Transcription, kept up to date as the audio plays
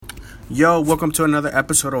Yo, welcome to another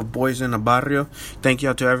episode of Boys in the Barrio. Thank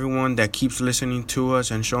you to everyone that keeps listening to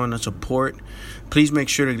us and showing us support. Please make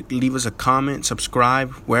sure to leave us a comment,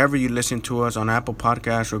 subscribe, wherever you listen to us on Apple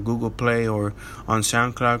Podcasts or Google Play or on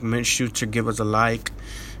SoundCloud. Make sure to give us a like,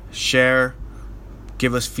 share,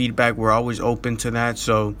 give us feedback. We're always open to that.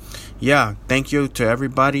 So, yeah, thank you to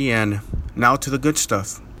everybody. And now to the good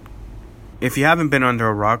stuff. If you haven't been under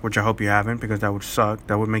a rock, which I hope you haven't because that would suck,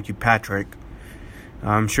 that would make you Patrick.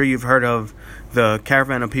 I'm sure you've heard of the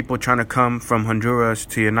caravan of people trying to come from Honduras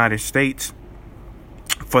to the United States.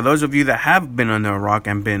 For those of you that have been under a rock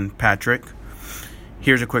and been Patrick,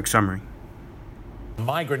 here's a quick summary.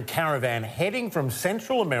 Migrant caravan heading from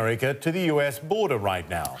Central America to the U.S. border right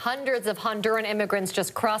now. Hundreds of Honduran immigrants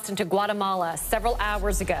just crossed into Guatemala several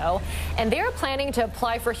hours ago, and they're planning to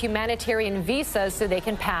apply for humanitarian visas so they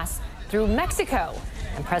can pass through Mexico.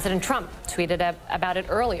 And President Trump tweeted about it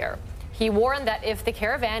earlier. He warned that if the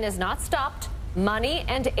caravan is not stopped, money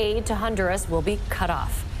and aid to Honduras will be cut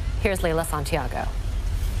off. Here's Leila Santiago.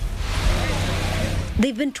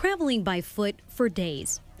 They've been traveling by foot for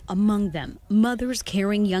days. Among them, mothers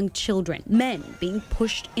carrying young children, men being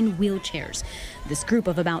pushed in wheelchairs. This group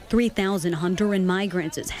of about 3,000 Honduran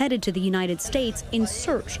migrants is headed to the United States in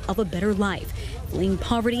search of a better life, fleeing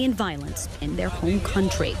poverty and violence in their home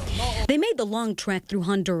country. They made the long trek through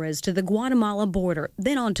Honduras to the Guatemala border,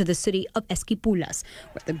 then on to the city of Esquipulas,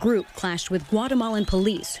 where the group clashed with Guatemalan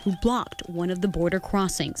police who blocked one of the border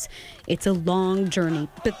crossings. It's a long journey,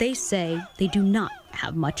 but they say they do not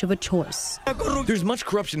have much of a choice. There's much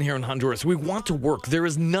corruption here in Honduras. We want to work. There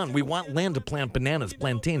is none. We want land to plant bananas,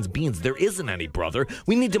 plantains, beans. There isn't any, brother.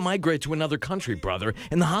 We need to migrate to another country, brother.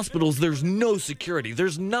 In the hospitals, there's no security.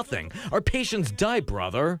 There's nothing. Our patients die,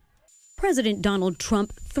 brother. President Donald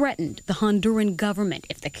Trump threatened the Honduran government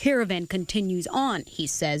if the caravan continues on, he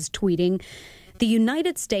says, tweeting, "The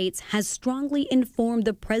United States has strongly informed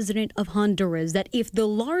the president of Honduras that if the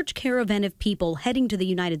large caravan of people heading to the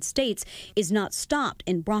United States is not stopped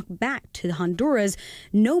and brought back to Honduras,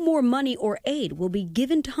 no more money or aid will be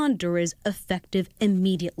given to Honduras effective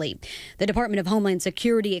immediately." The Department of Homeland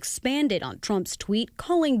Security expanded on Trump's tweet,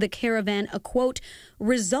 calling the caravan a, quote,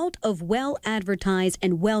 result of well-advertised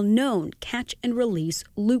and well-known catch-and-release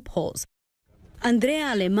loopholes. Andrea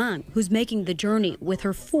Aleman, who's making the journey with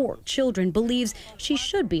her 4 children, believes she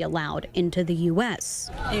should be allowed into the U.S.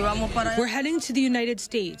 We're heading to the United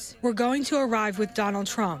States. We're going to arrive with Donald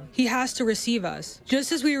Trump. He has to receive us.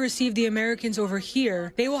 Just as we receive the Americans over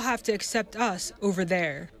here, they will have to accept us over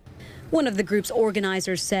there. One of the group's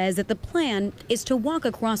organizers says that the plan is to walk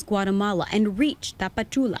across Guatemala and reach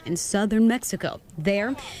Tapachula in southern Mexico.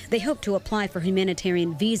 There, they hope to apply for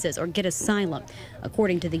humanitarian visas or get asylum.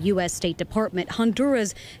 According to the U.S. State Department,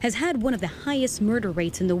 Honduras has had one of the highest murder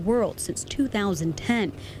rates in the world since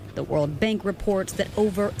 2010. The World Bank reports that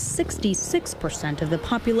over 66% of the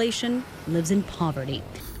population lives in poverty.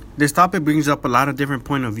 This topic brings up a lot of different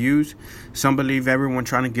point of views. Some believe everyone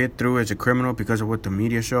trying to get through is a criminal because of what the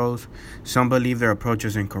media shows. Some believe their approach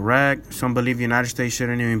is incorrect. Some believe the United States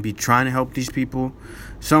shouldn't even be trying to help these people.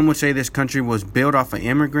 Some would say this country was built off of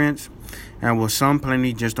immigrants. And well, some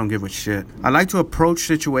plainly just don't give a shit. I like to approach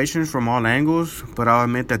situations from all angles, but I'll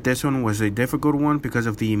admit that this one was a difficult one because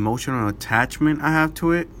of the emotional attachment I have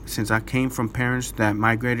to it, since I came from parents that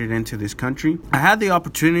migrated into this country. I had the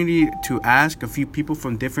opportunity to ask a few people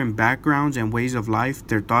from different backgrounds and ways of life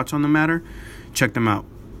their thoughts on the matter. Check them out.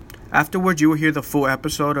 Afterwards, you will hear the full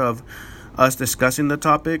episode of us discussing the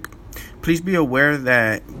topic. Please be aware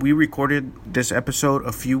that we recorded this episode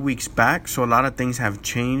a few weeks back, so a lot of things have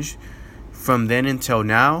changed from then until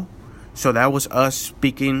now. So that was us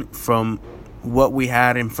speaking from what we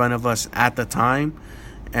had in front of us at the time.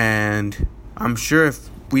 And I'm sure if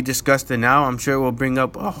we discussed it now, I'm sure it will bring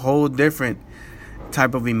up a whole different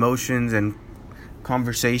type of emotions and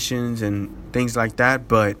conversations and things like that.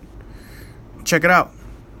 But check it out.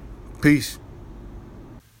 Peace.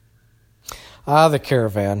 The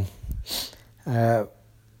caravan. A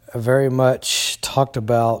very much talked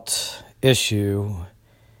about issue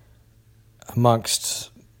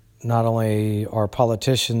amongst not only our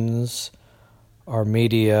politicians, our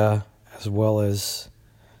media, as well as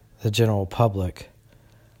the general public.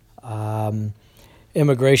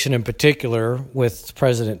 Immigration in particular, with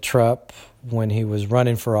President Trump, when he was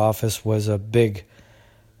running for office, was a big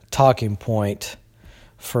talking point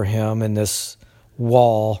for him, and this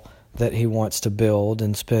wall that he wants to build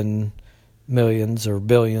and spend millions or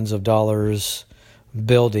billions of dollars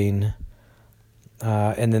building.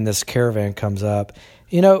 And then this caravan comes up.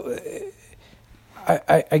 You know,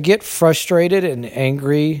 I get frustrated and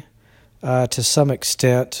angry to some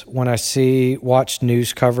extent when I watch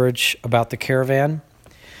news coverage about the caravan,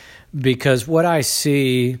 because what I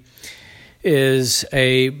see is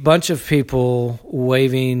a bunch of people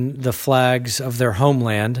waving the flags of their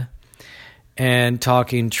homeland and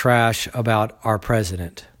talking trash about our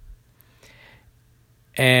president.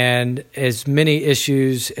 And as many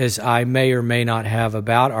issues as I may or may not have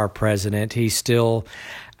about our president, he's still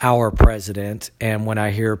our president. And when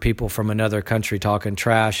I hear people from another country talking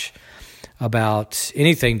trash about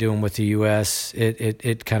anything doing with the U.S.,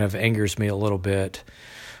 it kind of angers me a little bit,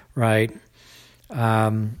 right?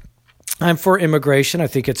 I'm for immigration. I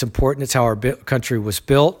think it's important. It's how our country was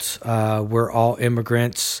built. We're all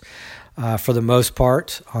immigrants for the most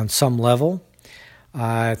part on some level.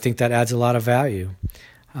 I think that adds a lot of value.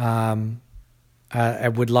 I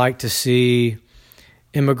would like to see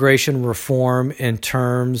immigration reform in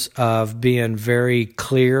terms of being very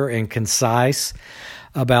clear and concise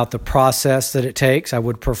about the process that it takes. I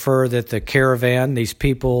would prefer that the caravan, these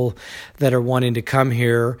people that are wanting to come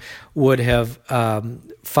here, would have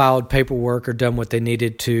filed paperwork or done what they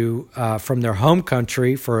needed to from their home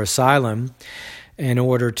country for asylum in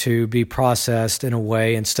order to be processed in a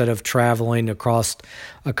way, instead of traveling across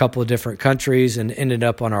a couple of different countries and ended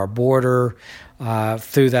up on our border.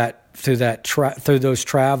 Through those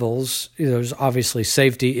travels, there's obviously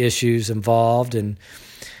safety issues involved and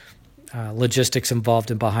logistics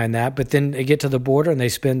involved in behind that. But then they get to the border and they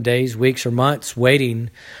spend days, weeks, or months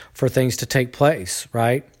waiting for things to take place,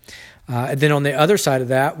 right? And then on the other side of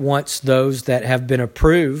that, once those that have been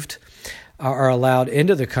approved are allowed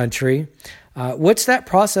into the country, what's that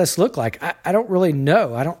process look like? I don't really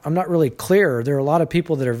know. I'm not really clear. There are a lot of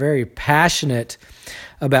people that are very passionate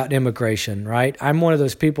about immigration, right? I'm one of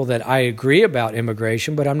those people that I agree about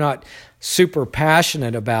immigration, but I'm not super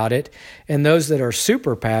passionate about it. And those that are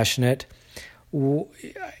super passionate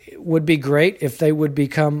would be great if they would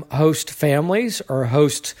become host families or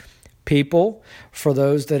host people for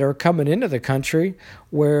those that are coming into the country,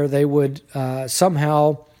 where they would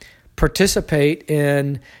somehow participate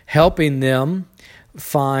in helping them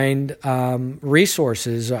find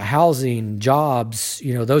resources, housing, jobs,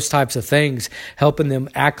 those types of things, helping them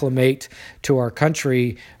acclimate to our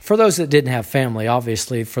country. For those that didn't have family,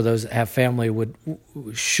 obviously, for those that have family would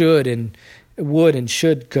and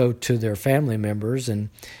should go to their family members and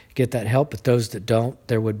get that help. But those that don't,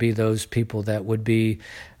 there would be those people that would be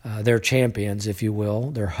their champions, if you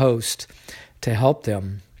will, their host, to help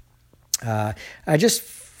them. I just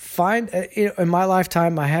find, in my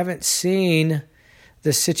lifetime, I haven't seen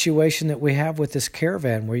the situation that we have with this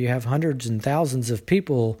caravan, where you have hundreds and thousands of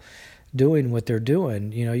people doing what they're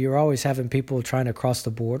doing. You're always having people trying to cross the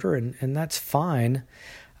border, and that's fine.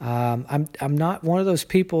 I'm not one of those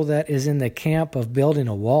people that is in the camp of building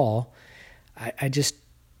a wall. I just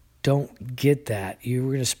don't get that. You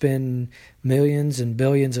were going to spend millions and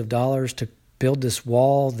billions of dollars to build this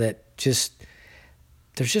wall that there's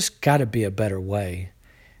just got to be a better way.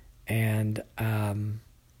 And I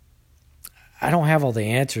don't have all the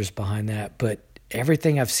answers behind that, but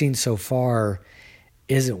everything I've seen so far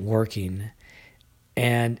isn't working.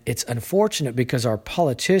 And it's unfortunate because our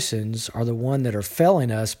politicians are the one that are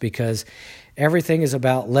failing us, because everything is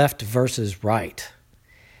about left versus right.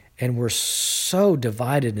 And we're so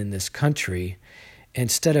divided in this country.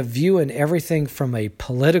 Instead of viewing everything from a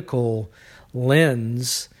political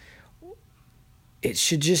lens, it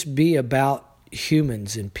should just be about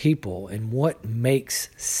humans and people and what makes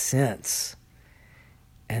sense.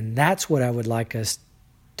 And that's what I would like us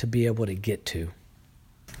to be able to get to.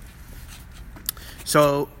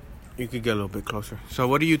 So, you could get a little bit closer. So,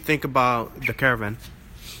 what do you think about the caravan?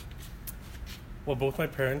 Well, both my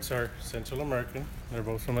parents are Central American. They're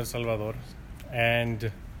both from El Salvador.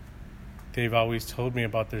 And they've always told me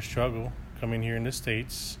about their struggle coming here in the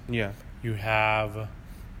States. Yeah. You have,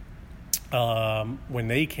 when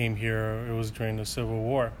they came here, it was during the Civil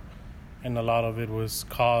War. And a lot of it was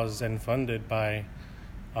caused and funded by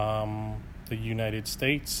the United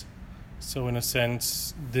States. So in a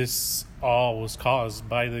sense, this all was caused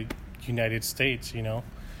by the United States,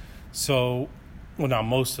 So, well, not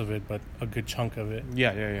most of it, but a good chunk of it.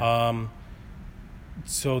 Yeah.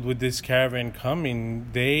 So with this caravan coming,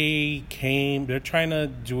 they're trying to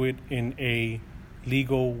do it in a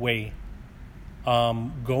legal way.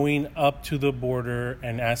 Going up to the border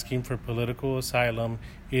and asking for political asylum,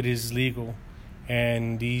 it is legal.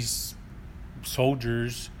 And these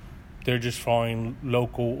soldiers, they're just following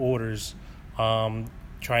local orders,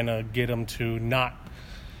 trying to get them to not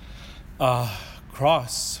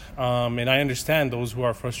cross. And I understand those who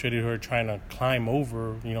are frustrated, who are trying to climb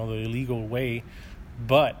over, the illegal way.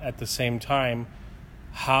 But at the same time,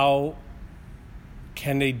 how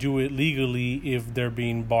can they do it legally if they're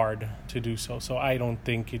being barred to do so? So I don't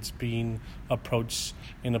think it's being approached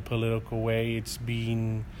in a political way. It's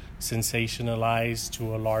being sensationalized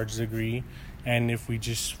to a large degree. And if we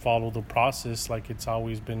just follow the process like it's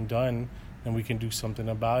always been done, then we can do something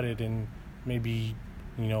about it and maybe,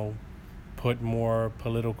 put more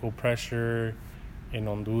political pressure in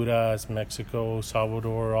Honduras, Mexico,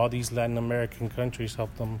 Salvador, all these Latin American countries,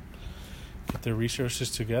 help them get their resources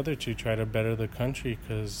together to try to better the country,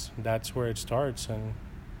 because that's where it starts. And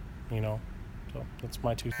so that's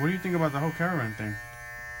my 2 cents. What do you think about the whole caravan thing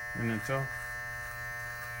in itself?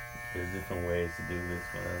 There's different ways to do this,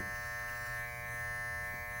 man.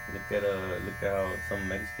 Look at how some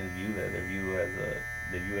Mexicans view that. They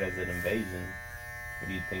view it as an invasion. What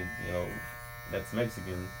do you think? That's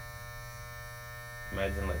Mexican.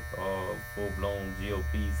 Imagine full-blown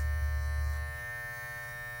GOPs.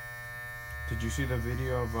 Did you see the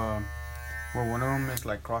video of where one of them is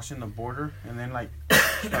crossing the border and then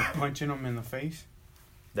start punching them in the face?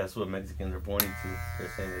 That's what Mexicans are pointing to. They're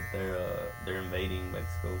saying that they're invading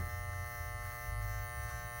Mexico.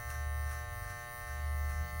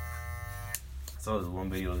 I saw this one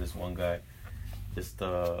video of this one guy just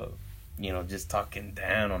talking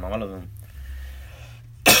down on all of them.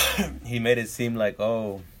 He made it seem like,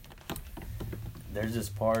 there's this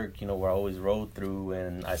park, where I always rode through,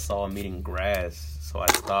 and I saw him eating grass. So I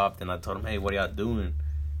stopped and I told him, hey, what are y'all doing?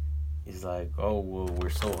 He's like, well, we're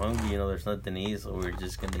so hungry, there's nothing to eat, so we're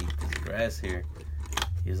just going to eat this grass here.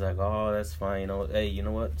 He's like, oh, that's fine, hey, you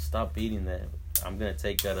know what? Stop eating that. I'm going to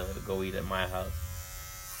take that to go eat at my house.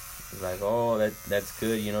 He's like, oh, that's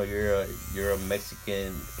good, you're a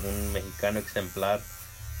Mexican, un mexicano exemplar.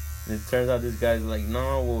 And it turns out this guy's like,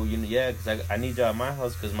 no, well, because I need y'all at my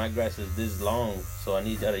house because my grass is this long, so I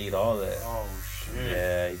need y'all to eat all that. Oh, shit.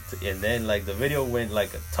 Yeah, and then, the video went, a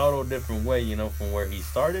total different way, from where he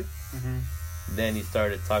started. Mm-hmm. Then he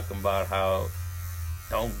started talking about how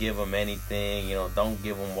don't give them anything, don't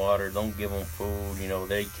give them water, don't give them food.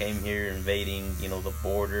 They came here invading, the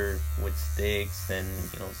border with sticks and,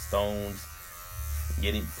 stones,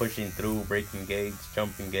 pushing through, breaking gates,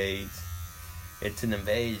 jumping gates. It's an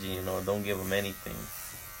invasion, don't give them anything.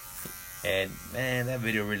 And, man, that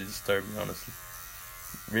video really disturbed me, honestly.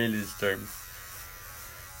 Really disturbed me.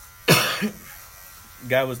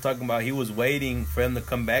 Guy was talking about he was waiting for him to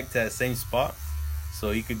come back to that same spot so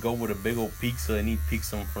he could go with a big old pizza and eat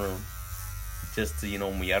pizza from him just to,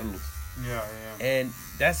 humillarlos. Yeah. And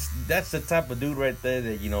that's the type of dude right there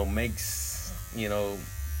that, makes,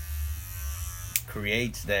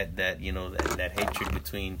 creates that hatred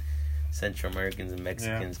between Central Americans and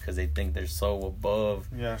Mexicans because they think they're so above.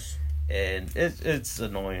 Yes. And it's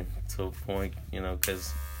annoying to a point,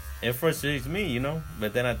 because it frustrates me,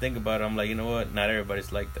 But then I think about it, I'm like, you know what? Not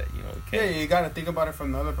everybody's like that, Yeah, you got to think about it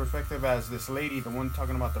from the other perspective as this lady, the one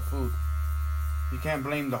talking about the food. You can't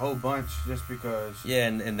blame the whole bunch just because... Yeah,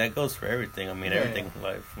 and that goes for everything. I mean, everything in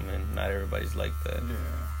life. I mean, not everybody's like that. Yeah.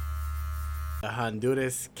 The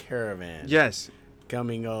Honduras caravan. Yes.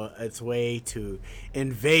 Coming its way to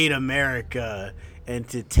invade America and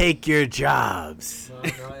to take your jobs. No,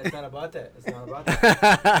 it's not about that. It's not about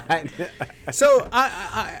that. So,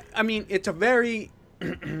 I mean, it's a very...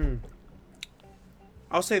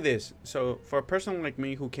 I'll say this. So, for a person like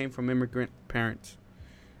me who came from immigrant parents,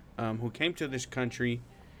 who came to this country,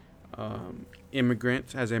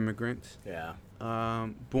 immigrants, Yeah.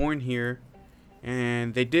 born here,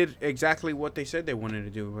 and they did exactly what they said they wanted to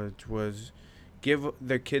do, which was give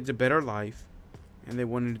their kids a better life, and they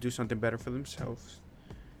wanted to do something better for themselves.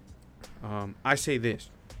 I say this.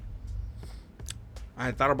 I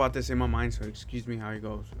had thought about this in my mind, so excuse me how it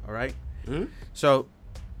goes, all right? Mm-hmm. So,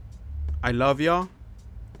 I love y'all.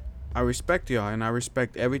 I respect y'all, and I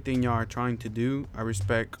respect everything y'all are trying to do. I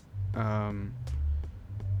respect who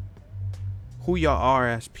y'all are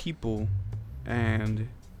as people, and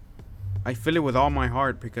I feel it with all my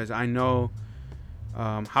heart because I know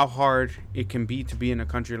how hard it can be to be in a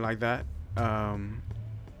country like that.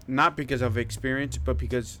 Not because of experience, but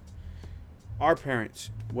because our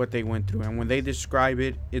parents, what they went through, and when they describe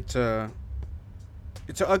it, it's an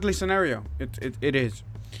ugly scenario. It is.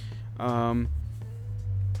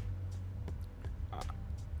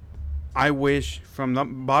 I wish from the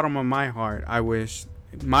bottom of my heart,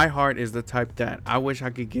 my heart is the type that I wish I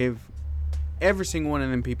could give every single one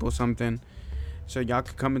of them people something so y'all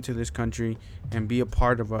could come into this country and be a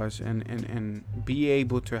part of us and be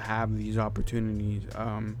able to have these opportunities.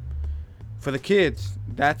 For the kids,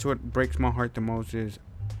 that's what breaks my heart the most is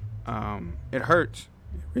it hurts.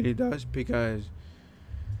 It really does because,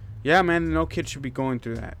 yeah, man, no kid should be going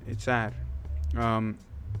through that. It's sad.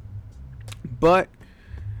 But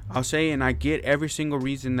I'll say, and I get every single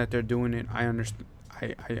reason that they're doing it. I understand.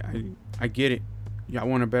 I get it. Y'all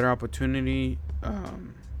want a better opportunity.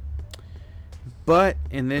 But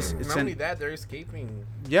in this, not only that, they're escaping.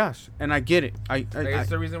 Yes, and I get it. It's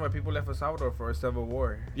the reason why people left El Salvador for a civil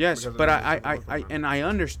war. Yes, but I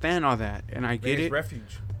understand all that, and I get it.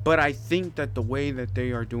 Refuge. But I think that the way that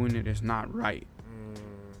they are doing it is not right.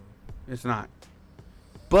 It's not.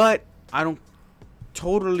 But I don't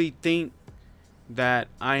totally think that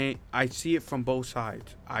I see it from both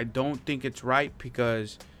sides. I don't think it's right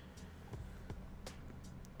because.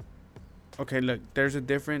 Okay, look, there's a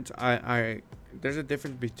difference. There's a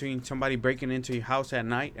difference between somebody breaking into your house at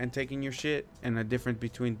night and taking your shit, and a difference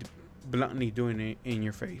between bluntly doing it in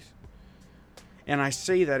your face. And I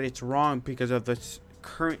say that it's wrong because of the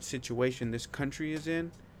current situation this country is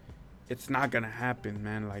in. It's not gonna happen,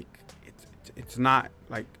 man. Like it's not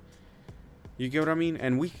like, you get what I mean.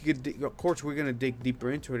 And we could, of course, we're gonna dig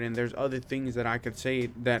deeper into it. And there's other things that I could say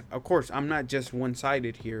that, of course, I'm not just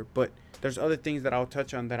one-sided here, but there's other things that I'll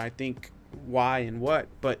touch on that I think why and what,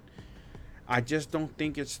 but I just don't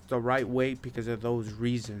think it's the right way because of those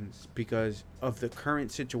reasons. Because of the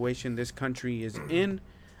current situation this country is in,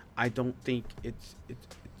 I don't think it's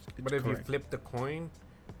but if correct. you flip the coin,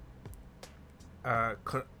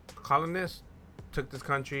 colonists took this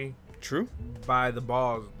country true by the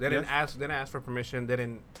balls. They didn't ask. They didn't ask for permission. They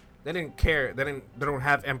didn't care. They don't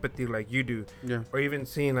have empathy like you do. Yeah. Or even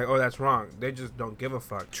seeing like, oh, that's wrong. They just don't give a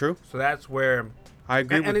fuck. True. So that's where I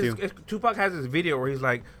agree with you. Tupac has this video where he's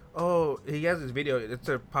like, oh, he has this video. It's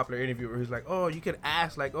a popular interview where he's like, oh, you can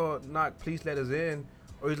ask like, oh, not please let us in.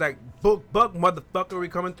 Or he's like, book, motherfucker, we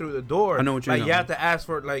coming through the door. I know what you're like, you have to ask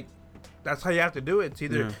for, like, that's how you have to do it. It's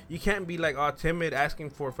either, Yeah. you can't be, like, all timid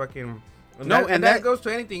asking for fucking... No, and that goes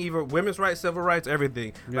to anything, either women's rights, civil rights,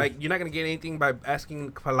 everything. Yeah. Like, you're not going to get anything by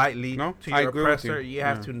asking politely No, to I your agree with oppressor. you. You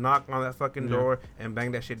have Yeah. to knock on that fucking door and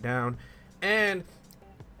bang that shit down. And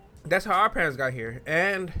that's how our parents got here.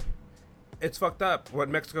 And it's fucked up what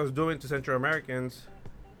Mexico's doing to Central Americans.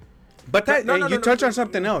 But that you touch on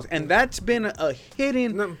something else, and that's been a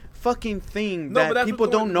hidden fucking thing that people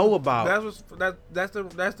don't know about. That's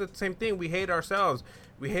the same thing. We hate ourselves.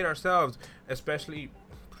 We hate ourselves, especially.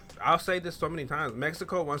 I'll say this so many times.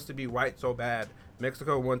 Mexico wants to be white so bad.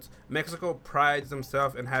 Mexico prides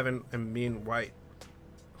themselves in being white.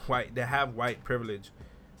 They have white privilege.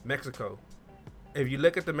 Mexico. If you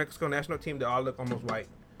look at the Mexico national team, they all look almost white.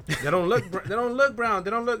 They don't look. They don't look brown. They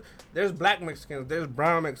don't look. There's black Mexicans. There's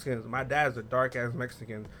brown Mexicans. My dad's a dark ass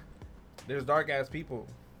Mexican. There's dark ass people.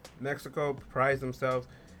 Mexico prides themselves,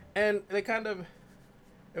 and they kind of,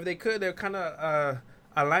 if they could, they kind of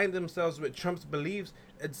align themselves with Trump's beliefs.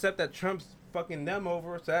 Except that Trump's fucking them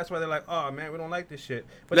over, so that's why they're like, oh man, we don't like this shit.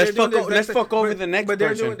 But let's fuck over the next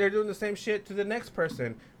person. But they're doing the same shit to the next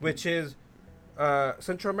person, which is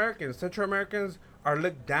Central Americans. Central Americans are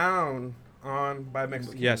looked down on by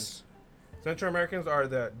Mexicans. Yes. Central Americans are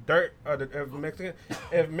the dirt of Mexican.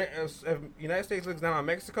 If United States looks down on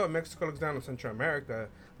Mexico, Mexico looks down on Central America.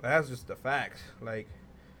 That's just the fact. Like,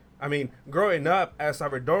 I mean, growing up as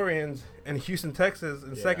Salvadorians in Houston, Texas,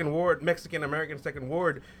 in Second Ward, Mexican American Second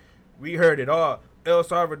Ward, we heard it all. El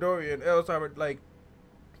Salvador, like.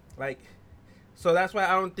 So that's why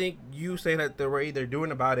I don't think you saying that the way they're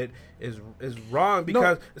doing about it is wrong,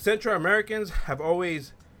 because Central Americans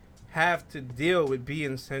have to deal with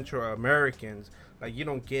being Central Americans. Like, you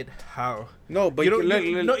don't get how. No, but you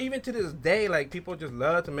don't. Even to this day, like, people just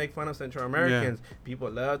love to make fun of Central Americans. Yeah.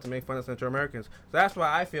 People love to make fun of Central Americans. So that's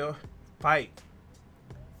why I feel fight.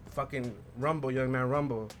 Fucking rumble, young man,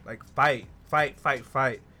 rumble. Like, fight.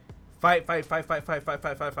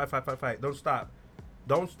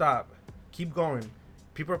 Don't stop. Keep going.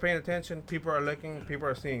 People are paying attention. People are looking. People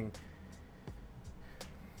are seeing.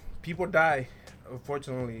 People die.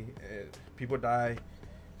 Unfortunately, people die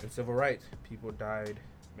in civil rights. People died.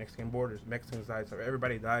 Mexican borders. Mexicans died. So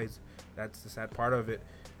everybody dies. That's the sad part of it.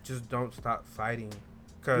 Just don't stop fighting.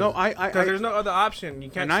 Because there's no other option. You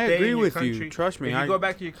can't. And I agree with you. Trust me. If you go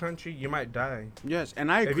back to your country, you might die. Yes,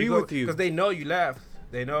 and I agree with you. Because they know you left.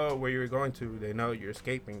 They know where you're going to. They know you're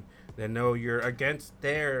escaping. They know you're against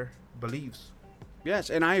their beliefs. Yes,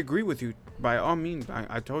 and I agree with you. By all means,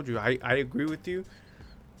 I told you, I agree with you.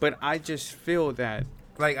 But I just feel that,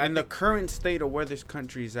 like, in the current state of where this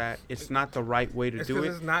country is at, it's not the right way to do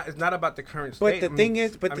it. It's not about the current state. But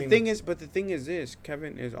the thing is this,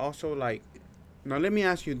 Kevin, is also like, now let me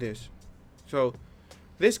ask you this. So,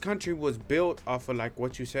 this country was built off of, like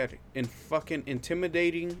what you said, in fucking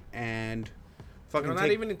intimidating and fucking not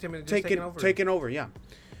even intimidating, just taking over. Yeah.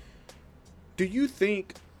 Do you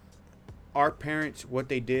think our parents, what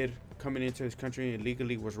they did, coming into this country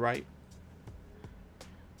illegally was right?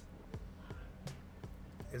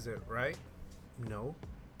 Is it right? No.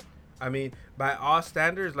 I mean, by all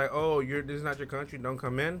standards, like, oh, this is not your country, don't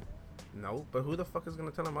come in. No, but who the fuck is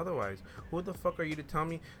gonna tell them otherwise? Who the fuck are you to tell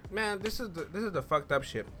me, man? This is the fucked up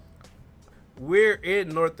shit. We're in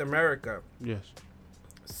North America. Yes.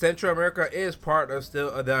 Central America is part of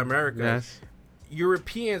the Americas. Yes.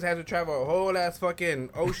 Europeans had to travel a whole ass fucking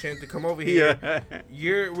ocean to come over here.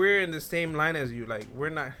 Yeah. We're in the same line as you. Like, we're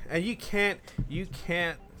not, and you can't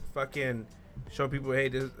fucking show people, hey,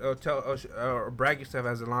 this brag yourself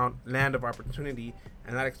as a land of opportunity,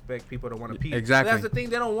 and not expect people to want to pee. Exactly. But that's the thing.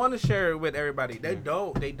 They don't want to share it with everybody. They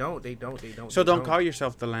don't. So don't call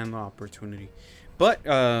yourself the land of opportunity. But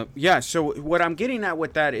yeah. So what I'm getting at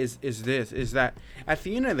with that is that at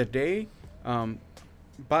the end of the day,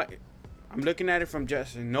 but I'm looking at it from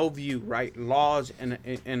just no view, right? Laws and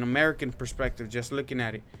an American perspective, just looking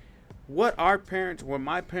at it. What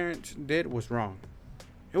my parents did was wrong.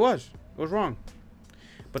 It was wrong.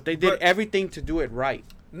 But they did everything to do it right.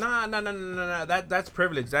 Nah. That's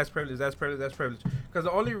privilege. That's privilege. Because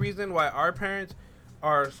the only reason why our parents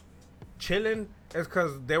are chilling is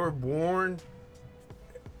because they were born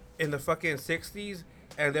in the fucking 60s,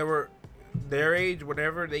 and they were their age,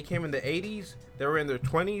 whatever. They came in the 80s. They were in their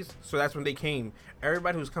 20s, so that's when they came.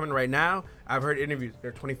 Everybody who's coming right now, I've heard interviews.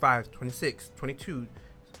 They're 25, 26, 22,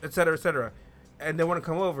 etc., and they want to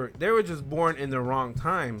come over. They were just born in the wrong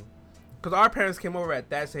time. Because our parents came over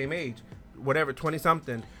at that same age, whatever,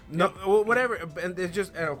 20-something. No, whatever. And it's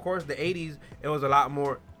just, and of course, the 80s, it was a lot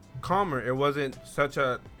more calmer. It wasn't such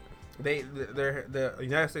a, the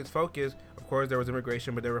United States focus, of course, there was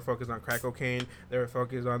immigration, but they were focused on crack cocaine. They were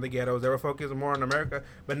focused on the ghettos. They were focused more on America.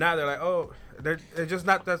 But now they're like, oh, they're just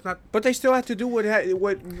not, that's not. But they still had to do what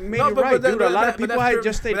made it right, dude. A lot of people had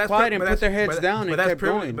just stayed quiet and put their heads down and kept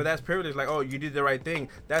going. But that's privilege. Like, oh, you did the right thing.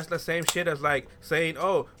 That's the same shit as like saying,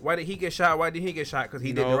 oh, why did he get shot? Why did he get shot? Because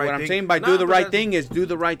he did the right thing. What I'm saying by do the right thing is do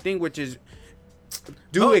the right thing, which is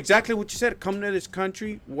do exactly what you said. Come to this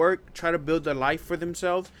country, work, try to build a life for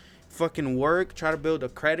themselves. Fucking work, try to build a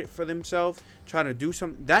credit for themselves, try to do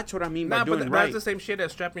something. That's what I mean by doing right. That's the same shit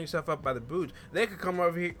as strapping yourself up by the boots. They could come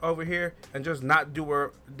over here and just not do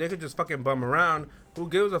work. They could just fucking bum around. Who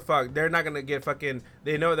gives a fuck? They're not gonna get fucking.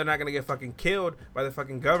 They know they're not gonna get fucking killed by the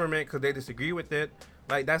fucking government because they disagree with it.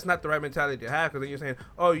 Like, that's not the right mentality to have. Because then you're saying,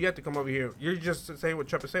 oh, you have to come over here. You're just saying what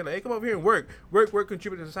Trump is saying. Like, hey, come over here and work,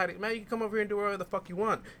 contribute to society. Man, you can come over here and do whatever the fuck you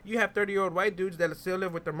want. You have 30-year-old white dudes that still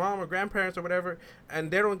live with their mom or grandparents or whatever,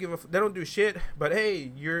 and they don't do shit. But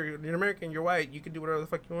hey, you're an American, you're white, you can do whatever the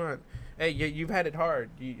fuck you want. Hey, you've had it hard.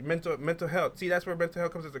 Mental health. See, that's where mental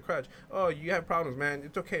health comes as a crutch. Oh, you have problems, man.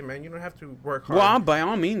 It's okay, man. You don't have to work hard. Well, by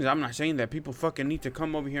all means, I'm not saying that people fucking need to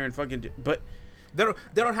come over here and fucking but. They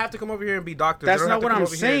don't have to come over here and be doctors. That's not what I'm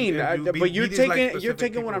saying. But you're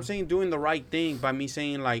taking what I'm saying, doing the right thing by me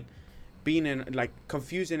saying like being in, like,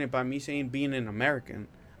 confusing it by me saying being an American.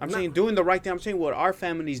 I'm saying doing the right thing. I'm saying what our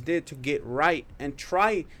families did to get right and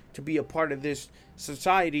try to be a part of this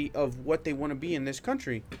society of what they want to be in this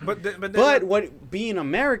country. But what being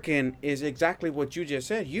American is exactly what you just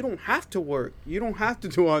said. You don't have to work. You don't have to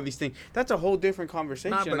do all these things. That's a whole different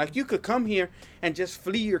conversation. Like, you could come here and just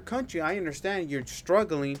flee your country. I understand you're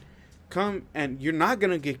struggling. Come, and you're not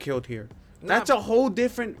going to get killed here. That's a whole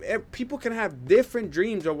different. People can have different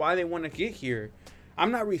dreams of why they want to get here.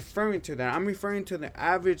 I'm not referring to that. I'm referring to the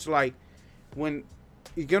average, like, when,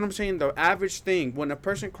 you get what I'm saying? The average thing. When a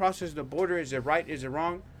person crosses the border, is it right? Is it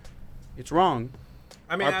wrong? It's wrong.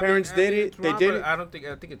 I mean, our parents did it. They did it. I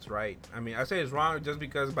think it's right. I mean, I say it's wrong just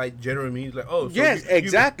because by general means, like, oh. So yes,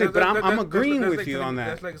 exactly. But I'm agreeing with you on that.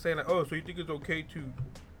 That's like saying, like, oh, so you think it's okay to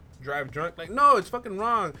drive drunk? Like, no, it's fucking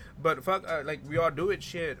wrong. But fuck, like, we all do it,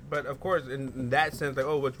 shit. But of course, in that sense, like,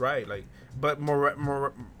 oh, what's right? Like, but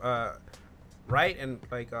more right and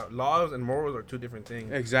like laws and morals are two different things.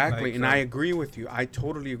 Exactly, like, and I agree with you. I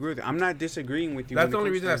totally agree with you. I'm not disagreeing with you. That's the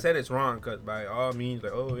only reason I said it's wrong, because by all means,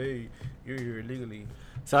 like, oh, hey, you're here illegally.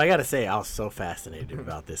 So I gotta say, I was so fascinated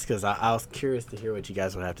about this because I was curious to hear what you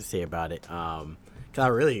guys would have to say about it. Because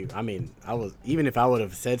I was, even if I would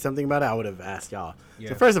have said something about it, I would have asked y'all. Yeah.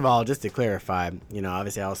 So first of all, just to clarify,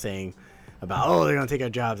 obviously I was saying about, oh, they're gonna take our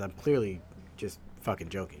jobs. I'm clearly just fucking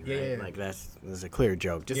joking, right? Yeah. Like, that's a clear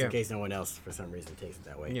joke, just in case no one else for some reason takes it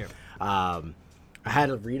that way. Yeah. I had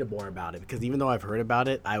to read more about it because even though I've heard about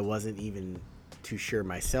it, I wasn't even too sure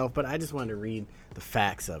myself, but I just wanted to read the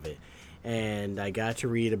facts of it. And I got to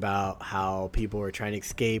read about how people were trying to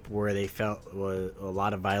escape where they felt was a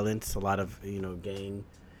lot of violence, a lot of, gang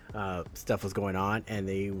stuff was going on, and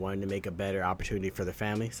they wanted to make a better opportunity for their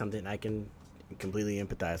family, something I can completely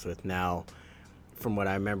empathize with. Now, from what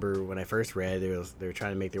I remember when I first read, they were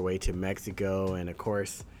trying to make their way to Mexico, and of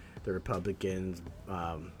course, the Republicans.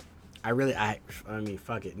 I mean,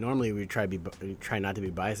 fuck it. Normally, we try not to be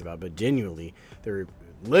biased about, but genuinely, they're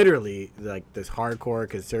literally like this hardcore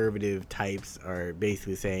conservative types are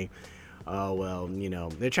basically saying, oh, well,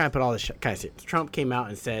 they're trying to put all this kind of shit. Trump came out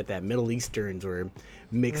and said that Middle Easterns were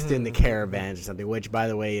mixed in the caravans or something, which, by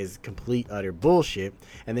the way, is complete, utter bullshit.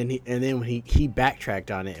 And then when he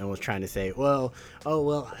backtracked on it and was trying to say,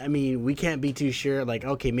 I mean, we can't be too sure. Like,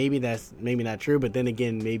 okay, maybe that's not true, but then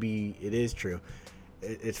again, maybe it is true.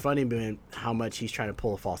 It's funny how much he's trying to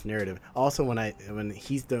pull a false narrative. Also, when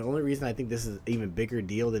he's the only reason I think this is an even bigger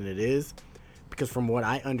deal than it is, because from what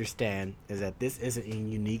I understand is that this isn't a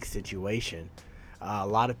unique situation. A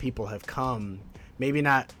lot of people have come, maybe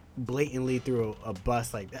not blatantly through a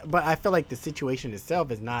bus like that, but I feel like the situation itself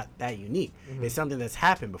is not that unique. It's something that's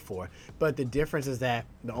happened before. But the difference is that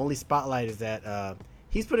the only spotlight is that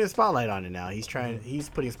he's putting a spotlight on it now. He's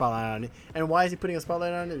putting a spotlight on it. And why is he putting a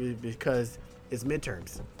spotlight on it? Because it's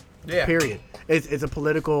midterms. Yeah. Period. It's a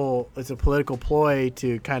political ploy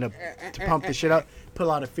to kind of to pump the shit up, put a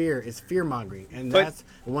lot of fear. It's fear mongering, and that's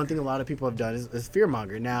one thing a lot of people have done is fear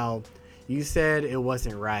mongering. Now, you said it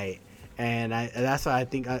wasn't right, and that's why I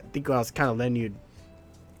think I was kind of letting you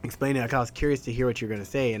explain it. I was curious to hear what you're going to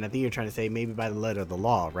say, and I think you're trying to say maybe by the letter of the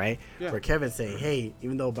law, right? Yeah. Where Kevin's saying, hey,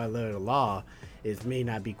 even though by the letter of the law, it may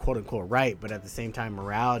not be quote unquote right, but at the same time,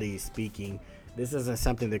 morality speaking. This isn't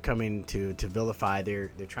something they're coming to vilify. They're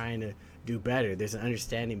trying to do better. There's an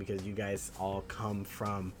understanding because you guys all come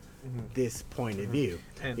from this point of view,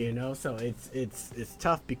 So it's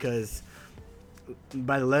tough because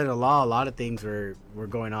by the letter of the law, a lot of things were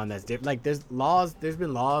going on that's different. Like there's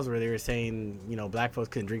been laws where they were saying black folks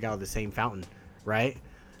couldn't drink out of the same fountain, right?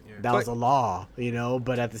 That was a law,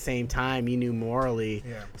 but at the same time, you knew morally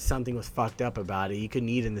something was fucked up about it. You couldn't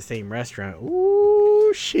eat in the same restaurant.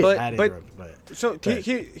 Ooh, shit.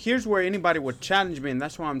 Here's where anybody would challenge me, and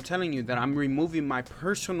that's why I'm telling you that I'm removing my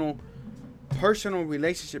personal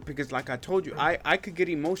relationship, because like I told you, I could get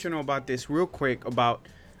emotional about this real quick about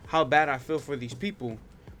how bad I feel for these people,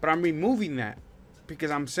 but I'm removing that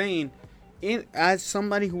because I'm saying, as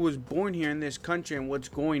somebody who was born here in this country and what's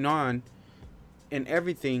going on and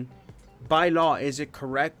everything, by law, is it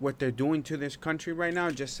correct what they're doing to this country right now?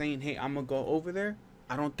 Just saying, hey, I'm gonna go over there?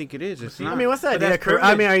 I don't think it is. It's not. I mean, what's that?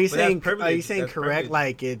 Are you saying correct privilege.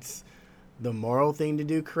 Like it's the moral thing to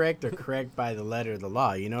do correct, or correct by the letter of the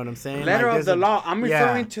law? You know what I'm saying? Letter of the law. I'm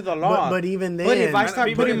referring to the law. But even then, if I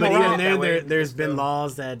start putting there's been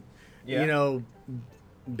laws that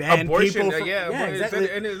ban abortion, people. Exactly.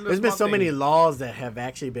 There's been so many laws that have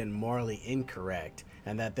actually been morally incorrect,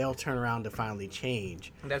 and that they'll turn around to finally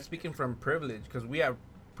change. And that's speaking from privilege, because we have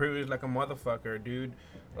privilege like a motherfucker, dude.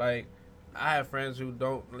 Like, I have friends who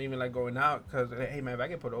don't even like going out because, hey, man, if I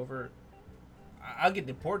get put over, I'll get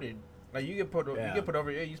deported. Like, you get put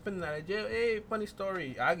over, hey, you spend the night in jail, hey, funny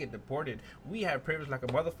story, I get deported. We have privilege like a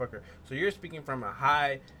motherfucker. So you're speaking from a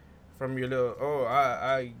high, from your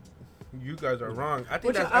little, you guys are wrong. I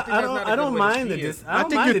think I don't mind this. I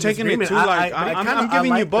think you're taking it too like I'm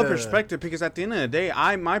giving you both perspective, because at the end of the day,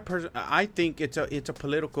 I think it's a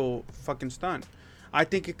political fucking stunt. I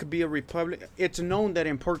think it could be a republic. It's known that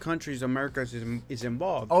in poor countries, America is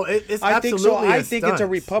involved. Oh, it's absolutely I think it's a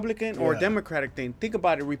Republican or Democratic thing. Think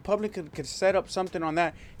about it. Republican could set up something on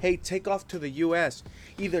that. Hey, take off to the U.S.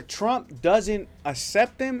 Either Trump doesn't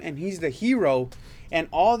accept them and he's the hero, and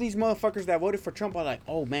all these motherfuckers that voted for Trump are like,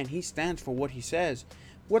 oh, man, he stands for what he says.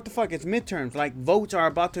 What the fuck? It's midterms. Like, votes are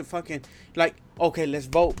about to fucking, like, okay, let's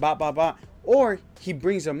vote, blah, blah, blah. Or he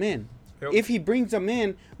brings them in. Yep. If he brings them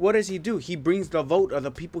in, what does he do? He brings the vote of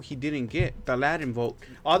the people he didn't get, the Latin vote.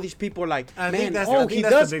 All these people are like, he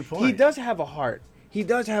does have a heart. He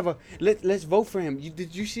does have a, let's vote for him.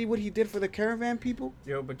 Did you see what he did for the caravan people?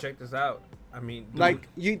 Yo, but check this out. I mean, dude. Like,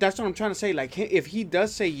 that's what I'm trying to say. Like, if he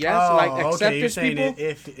does say yes, accept his people,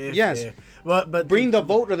 yes. But bring the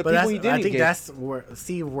vote of the people he didn't get. I think that's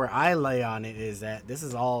where I lay on it is that this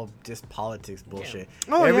is all just politics bullshit.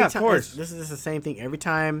 Yeah. Oh, of course. This is the same thing every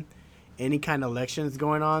time any kind of election is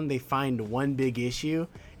going on. They find one big issue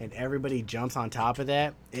and everybody jumps on top of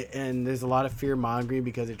that. And there's a lot of fear mongering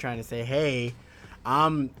because they're trying to say, hey,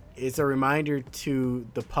 it's a reminder to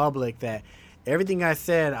the public that everything I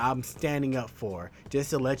said, I'm standing up for.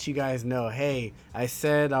 Just to let you guys know, hey, I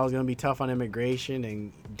said I was going to be tough on immigration,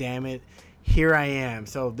 and damn it, here I am.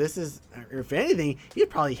 So this is, if anything, he's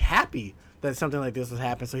probably happy that something like this would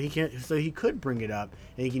happen, so he could bring it up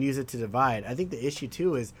and he can use it to divide. I think the issue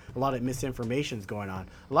too is a lot of misinformation is going on.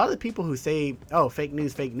 A lot of the people who say, "Oh, fake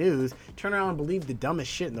news," turn around and believe the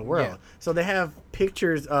dumbest shit in the world. Yeah. So they have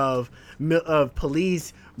pictures of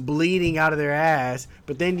police bleeding out of their ass,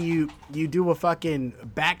 but then you do a fucking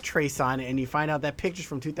back trace on it and you find out that picture's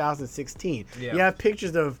from 2016. Yeah. You have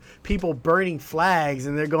pictures of people burning flags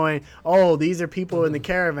and they're going, "Oh, these are people in the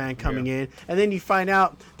caravan coming in," and then you find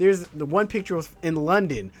out there's the one picture was in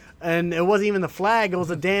London and it wasn't even the flag, it was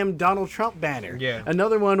a damn Donald Trump banner. Yeah.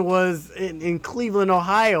 Another one was in Cleveland,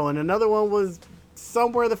 Ohio, and another one was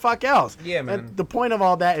somewhere the fuck else. Yeah, man. And the point of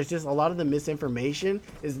all that is just a lot of the misinformation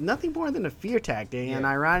is nothing more than a fear tactic. And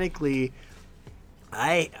ironically,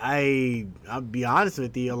 I'll be honest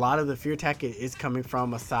with you, a lot of the fear tactic is coming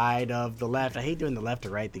from a side of the left. I hate doing the left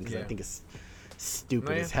or right thing because I think it's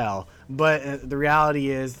stupid as hell. But the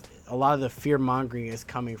reality is a lot of the fear mongering is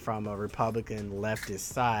coming from a Republican leftist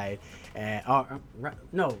side.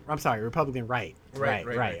 No, I'm sorry, Republican right.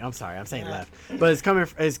 Right. I'm sorry, I'm saying left, but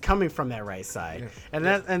it's coming from that right side, and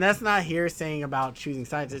that's not here saying about choosing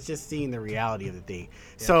sides. It's just seeing the reality of the thing.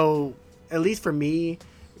 Yeah. So at least for me,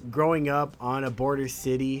 growing up on a border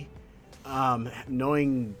city,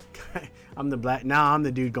 knowing I'm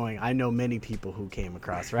the dude going, I know many people who came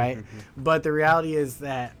across, right? But the reality is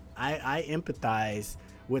that I empathize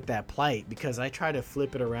with that plight because I try to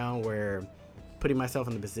flip it around where putting myself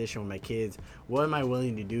in the position with my kids, what am I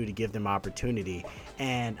willing to do to give them opportunity?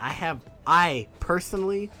 And I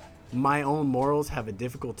personally, my own morals have a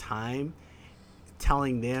difficult time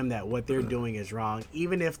telling them that what they're doing is wrong,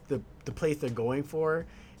 even if the place they're going for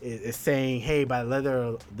is saying, hey, by the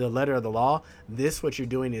letter of the law, what you're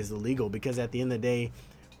doing is illegal, because at the end of the day,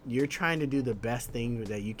 you're trying to do the best thing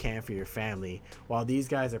that you can for your family, while these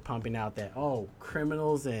guys are pumping out that, oh,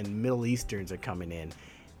 criminals and Middle Easterns are coming in.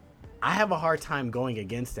 I have a hard time going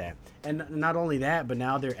against that. And not only that, but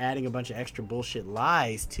now they're adding a bunch of extra bullshit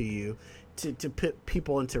lies to you to put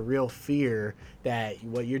people into real fear that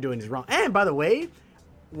what you're doing is wrong. And by the way,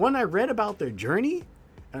 when I read about their journey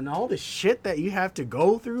and all the shit that you have to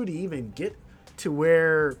go through to even get to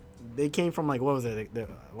where they came from, like, what was it?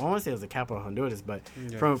 I want to say it was the capital of Honduras, but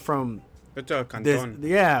from it's a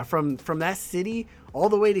canton. From that city all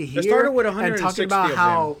the way to here. It started with and 160 talking about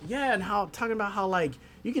of them. talking about how like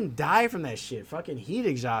you can die from that shit, fucking heat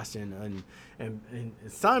exhaustion and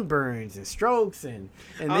sunburns and strokes and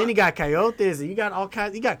then you got coyotes and you got all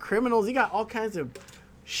kinds. You got criminals. You got all kinds of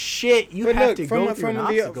shit you have to go through.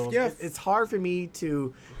 Obstacles. It's hard for me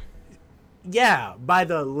to. Yeah, by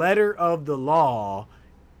the letter of the law,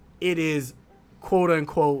 it is quote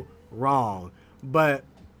unquote wrong, but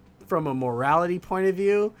from a morality point of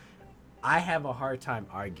view, I have a hard time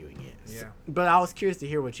arguing it. Yeah. But I was curious to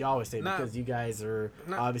hear what y'all would say because you guys are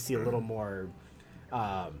obviously a little more.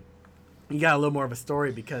 You got a little more of a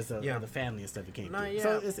story because of the family and stuff you came through.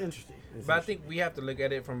 So it's interesting. I think we have to look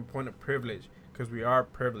at it from a point of privilege because we are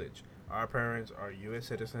privileged. Our parents are U.S.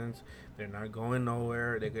 citizens. They're not going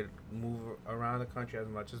nowhere. They could move around the country as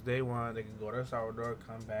much as they want. They can go to El Salvador,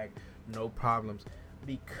 come back, no problems.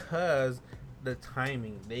 Because the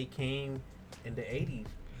timing, they came in the 80s.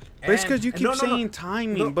 But it's because you keep saying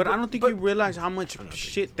timing, but I don't think you realize how much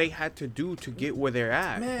shit they had to do to get where they're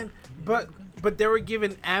at. Man, but they were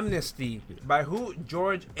given amnesty by who?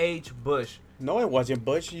 George H. Bush. No, it wasn't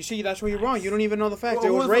Bush. You see, that's where you're wrong. You don't even know the facts.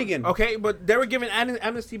 It was Reagan. Okay, but they were given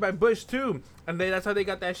amnesty by Bush too, and that's how they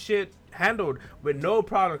got that shit handled with no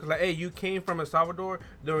problem. Cause like, hey, you came from El Salvador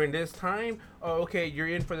during this time. Oh, okay, you're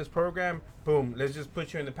in for this program. Boom, let's just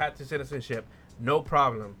put you in the path to citizenship. No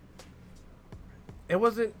problem. It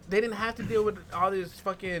wasn't. They didn't have to deal with all this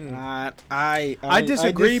fucking. I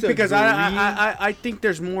disagree because I think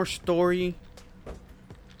there's more story.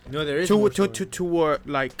 No, there is to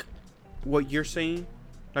like what you're saying.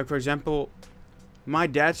 Like, for example, my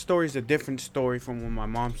dad's story is a different story from what my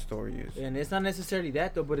mom's story is. And it's not necessarily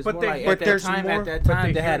that though, but it's more like at that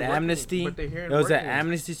time they had amnesty. There was an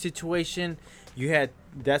amnesty situation. You had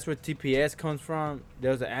that's where TPS comes from.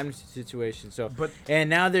 There was an amnesty situation. So, and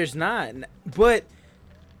now there's not. But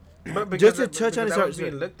just to touch on it,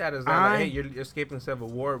 being looked at as that, like, hey, you're escaping civil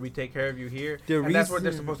war. We take care of you here, and that's what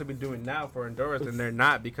they're supposed to be doing now for Honduras, and they're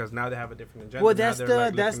not because now they have a different agenda. Well, that's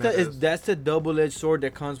the double-edged sword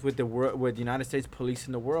that comes with the world, with the United States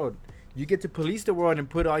policing the world. You get to police the world and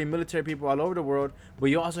put all your military people all over the world,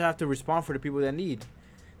 but you also have to respond for the people that need.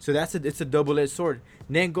 So it's a double-edged sword.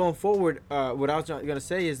 And then going forward, what I was gonna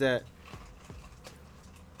say is that,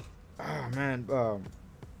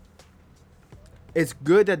 it's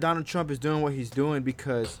good that Donald Trump is doing what he's doing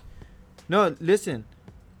because, no, listen,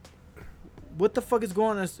 what the fuck is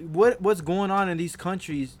going on? What's going on in these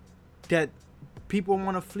countries that people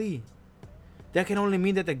want to flee? That can only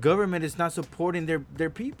mean that the government is not supporting their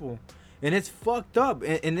people. And it's fucked up.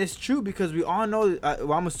 And it's true because we all know,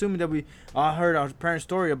 I'm assuming that we all heard our parents'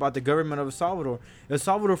 story about the government of El Salvador. El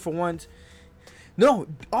Salvador, for once, no,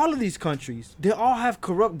 all of these countries, they all have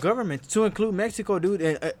corrupt governments, to include Mexico, dude.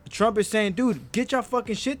 And Trump is saying, dude, get your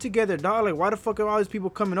fucking shit together, dog. Like, why the fuck are all these people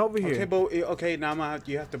coming over here? Now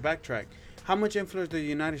you have to backtrack. How much influence does the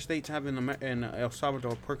United States have in El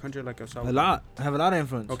Salvador, per country like El Salvador? A lot. Have a lot of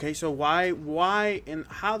influence. Okay, so why, and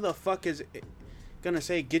how the fuck is it gonna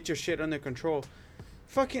say get your shit under control?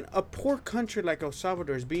 Fucking a poor country like El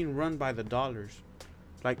Salvador is being run by the dollars,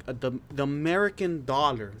 like the American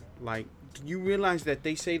dollar. Like, do you realize that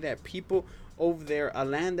they say that people over there, a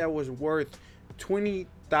land that was worth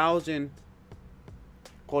 20,000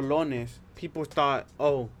 colones, people thought,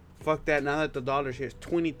 oh, fuck that, now that the dollar's here, it's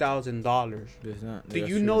 $20,000. Do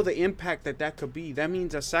you know the impact that could be? That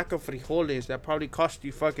means a sack of frijoles that probably cost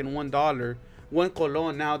you fucking $1, one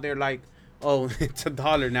colon, now they're like, oh, it's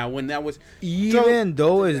 $1 now, when that was... Even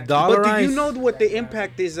though it's dollarized... But do you know what the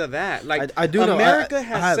impact is of that? Like, I do know. America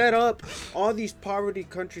has set up all these poverty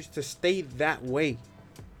countries to stay that way.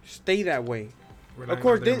 Stay that way. Of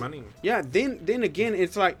course, then again,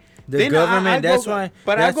 it's like... The government, that's why...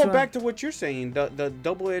 But I go back to what you're saying, the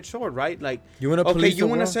double-edged sword, right? Like, you want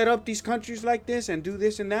to set up these countries like this and do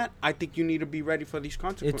this and that? I think you need to be ready for these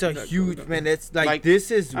consequences. It's a huge, man, it's like this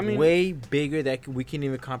is way bigger that we can't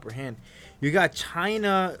even comprehend. You got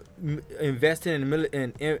China investing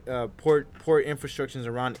in port infrastructures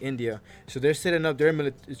around India, so they're setting up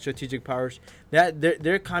their strategic powers.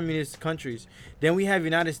 They're communist countries. Then we have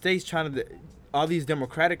United States all these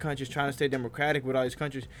democratic countries trying to stay democratic with all these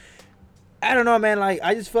countries. I don't know, man. Like,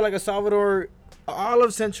 I just feel like El Salvador, all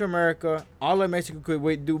of Central America, all of Mexico could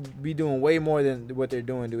be doing way more than what they're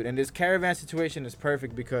doing, dude. And this caravan situation is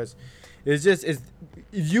perfect because it's if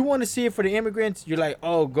you want to see it for the immigrants, you're like,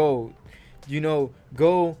 oh, go.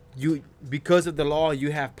 Because of the law,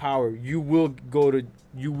 you have power. You will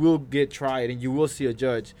get tried and you will see a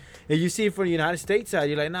judge. And you see it from the United States side,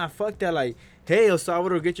 you're like, nah, fuck that. Like, hey, El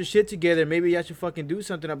Salvador, get your shit together. Maybe y'all should fucking do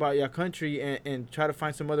something about your country and try to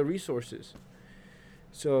find some other resources.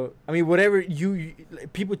 So, I mean, whatever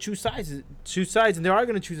people choose sides, and they are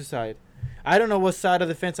gonna choose a side. I don't know what side of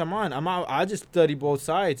the fence I'm on. I just study both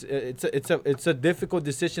sides. It's a difficult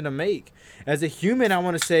decision to make. As a human, I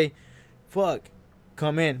want to say, fuck,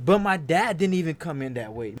 come in. But my dad didn't even come in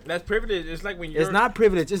that way. That's privilege. It's like when you're... It's not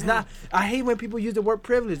privilege. It's not... I hate when people use the word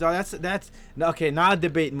privilege. That's... Okay, now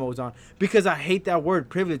debate mode's on. Because I hate that word.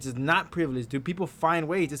 Privilege is not privilege, dude. People find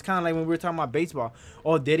ways. It's kind of like when we were talking about baseball.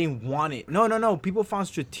 Oh, they didn't want it. No. People found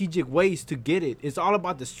strategic ways to get it. It's all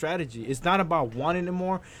about the strategy. It's not about wanting it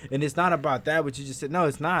more. And it's not about that, what you just said. No,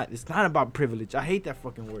 it's not. It's not about privilege. I hate that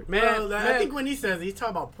fucking word. I think when he says he's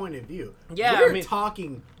talking about point of view. Yeah,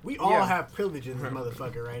 We all have privilege in this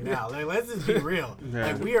motherfucker right now. Like, let's just be real.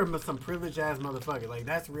 Like, we are some privileged ass motherfuckers. Like,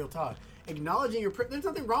 that's real talk. Acknowledging your privilege. There's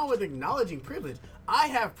nothing wrong with acknowledging privilege. I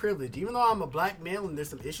have privilege, even though I'm a black male and there's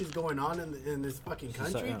some issues going on in this fucking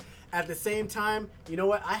country. At the same time, you know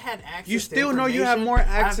what? I had access. You still know you have more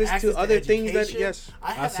access to other things that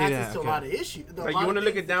I have access to a lot of issues. Like, you want to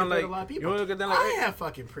look it down like I have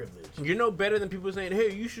fucking privilege. You know better than people saying,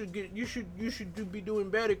 hey, you should be doing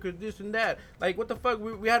better because this and that. Like, what the fuck?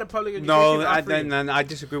 We had a public education. No, I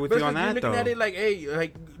disagree with you on that. You're looking at it like, hey,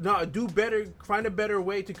 like, no, do better, find a better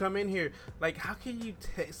way to come in here. Like, how can you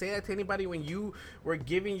say that to anybody when you were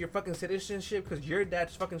giving your fucking citizenship because your dad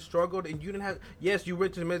fucking struggled and you didn't have? Yes, you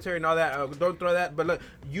went to the military and all that. Don't throw that. But look,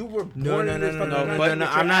 you were born in this fucking country. But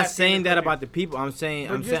I'm not saying that about the people. I'm saying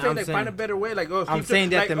find a better way. Like, I'm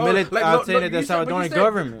saying that the military. I'm saying that the Salvadorian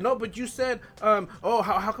government. No, but you said, how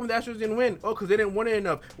come the Astros didn't win? Oh, because they didn't want it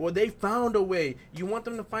enough. Well, they found a way. You want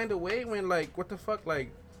them to find a way when, like, what the fuck?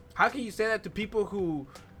 Like, how can you say that to people who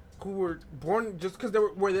were born just because they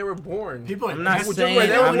were where they were born? I'm not saying.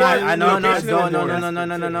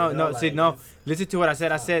 No. See, no. Listen to what I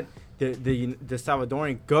said. I said the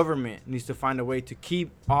Salvadorian government needs to find a way to keep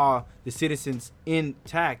all the citizens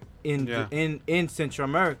intact in Central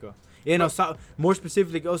America. More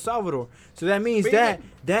specifically, El Salvador. So that means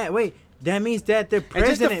that means that the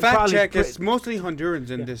president and just a fact check, it's mostly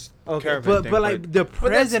Hondurans in this caravan but like the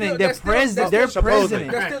president, their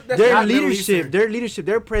leadership,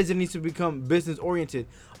 their president needs to become business oriented.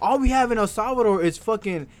 All we have in El Salvador is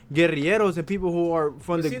fucking guerrilleros and people who are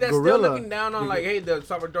from the guerrilla. That's still looking down on like, hey, the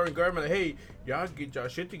Salvadorian government, like, hey, y'all get y'all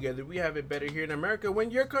shit together. We have it better here in America.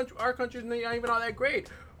 When our country's not even all that great.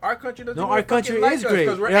 our country doesn't. No, even our country fucking is like great.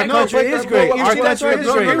 us 'cause we're Yeah, anchor country babies. is great. Our country is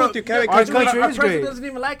great. Our country Our is president great. doesn't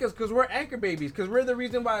even like us because we're anchor babies. Because we're the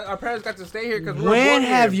reason why our parents got to stay here. Because we're When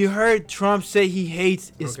born have here. you heard Trump say he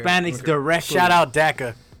hates Hispanics directly? Shout out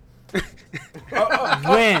DACA.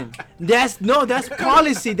 When? That's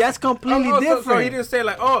policy. That's completely different. So he didn't say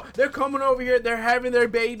like, oh, they're coming over here, they're having their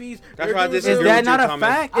babies. That's why this Is that not a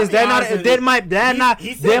fact? Is that not? Did my dad not?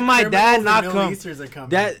 Did my dad not come?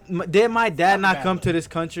 Did my dad not come to this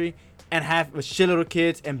country and have a shitload of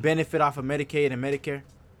kids and benefit off of Medicaid and Medicare?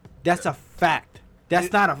 That's a fact.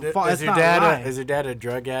 That's not a fact. That's not a lie. Is your dad a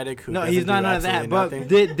drug addict? Who No, he's not none of that. But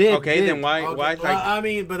then why? Okay. Why? Well, I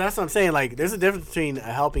mean, but that's what I'm saying. Like, there's a difference between a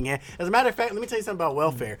helping hand. As a matter of fact, let me tell you something about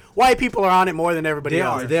welfare. White people are on it more than everybody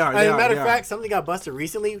else. They are. As a matter of fact, somebody got busted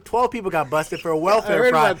recently. 12 people got busted for a welfare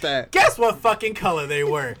fraud. About that. Guess what fucking color they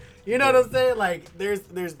were? You know what I'm saying? Like,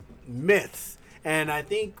 there's myths, and I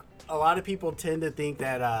think a lot of people tend to think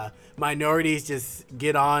that minorities just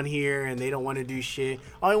get on here and they don't want to do shit.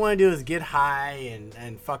 All they want to do is get high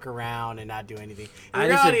and fuck around and not do anything. I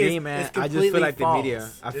disagree, man. I just feel like the media.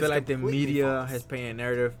 I feel like the media has painted a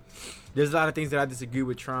narrative. There's a lot of things that I disagree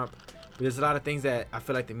with Trump, but there's a lot of things that I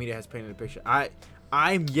feel like the media has painted a picture.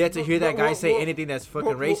 I'm yet to hear that guy say anything that's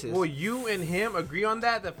fucking racist. Will you and him agree on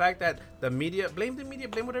that? The fact that the media, blame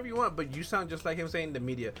whatever you want, but you sound just like him saying the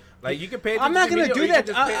media. Like, you can pay attention I'm not going to do that.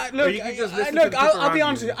 Look, I'll be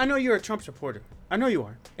honest with you. I know you're a Trump supporter. I know you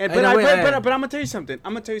are. But I'm going to tell you something.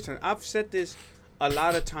 I've said this a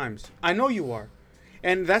lot of times. I know you are.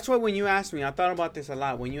 And that's why when you asked me, I thought about this a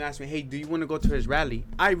lot. When you asked me, hey, do you want to go to his rally?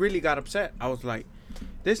 I really got upset. I was like,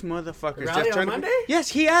 this motherfucker's just trying to. Yes,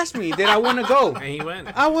 he asked me did I want to go, and he went.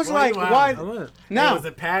 I was like, why? Now was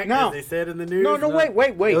it packed? No, as they said in the news. No, wait.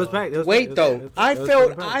 It was packed. Wait though. I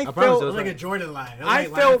felt it was like a Jordan line. I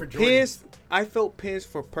felt pissed. I felt pissed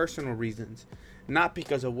for personal reasons, not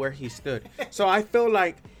because of where he stood. So I feel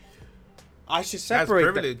like I should separate.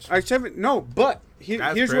 That's privilege. No, but here's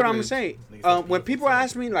what I'm gonna say. When people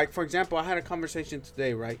ask me, like, for example, I had a conversation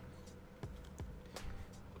today, right?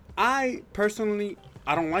 I personally,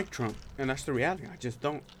 I don't like Trump, and that's the reality. I just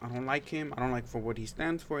don't. I don't like him. I don't like for what he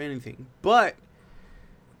stands for, anything. But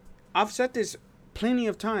I've said this plenty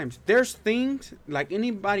of times. There's things like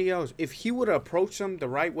anybody else. If he would have approached them the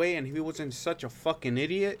right way, and if he wasn't such a fucking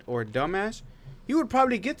idiot or a dumbass, he would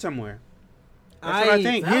probably get somewhere. That's what I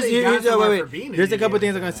think. Here's a couple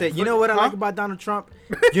things I'm gonna say. You know what I like about Donald Trump?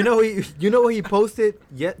 You know what he posted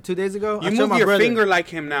 2 days ago? You move your finger like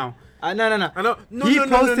him now. No. I know. He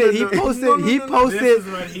posted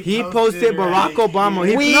Barack Obama.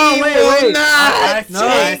 He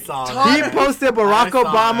posted Barack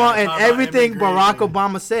Obama and everything Barack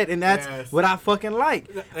Obama said, and that's what I fucking like.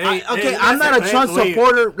 I'm not a Trump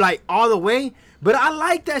supporter like all the way, but I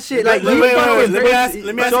like that shit. Like, let me ask you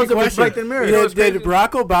a question. Did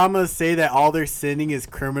Barack Obama say that all they're sending is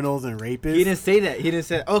criminals and rapists? He didn't say that. He didn't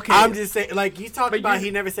say. Okay, I'm just saying. Like, you talked about, he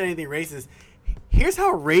never said anything racist. Here's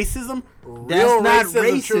how racism, real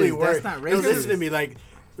racism truly works. That's not racist. Listen to me, like,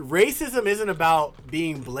 racism isn't about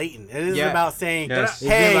being blatant. It isn't about saying,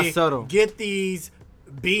 hey, get these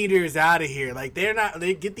beaters out of here. Like,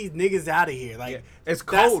 they get these niggas out of here. Like, it's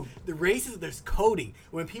code. The racism, there's coding.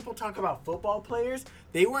 When people talk about football players,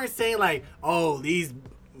 they weren't saying like, oh, these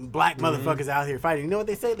black motherfuckers out here fighting. You know what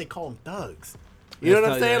they say? They call them thugs. You know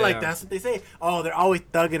what I'm saying? That's what they say. Oh, they're always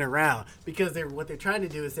thugging around because what they're trying to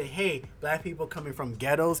do is say, hey, black people coming from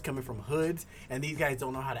ghettos, coming from hoods, and these guys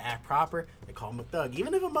don't know how to act proper. They call them a thug,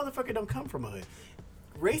 even if a motherfucker don't come from a hood.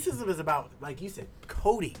 Racism is about, like you said,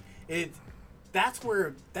 coding. That's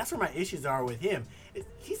where my issues are with him.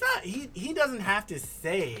 He doesn't have to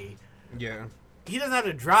say. Yeah. He doesn't have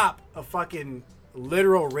to drop a fucking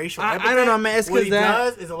literal racial epithet. I don't know, man. It's what he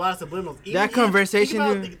does is a lot of subliminals.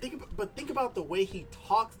 Think about the way he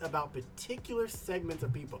talks about particular segments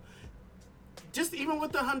of people. Just even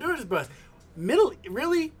with the Honduras bus.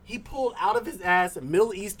 He pulled out of his ass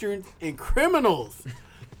Middle Eastern and criminals.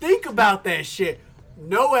 Think about that shit.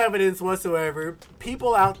 No evidence whatsoever.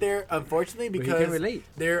 People out there, unfortunately, because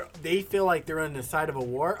they feel like they're on the side of a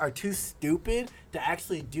war, are too stupid to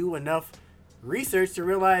actually do enough research to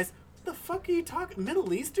realize, the fuck are you talking?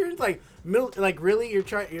 Middle Easterns? Like really?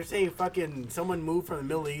 You're saying fucking someone moved from the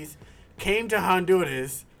Middle East, came to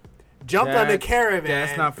Honduras, jumped on the caravan.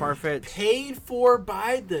 That's not far-fetched. Paid for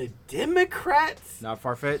by the Democrats. Not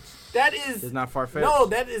far-fetched. It's not far-fetched. No,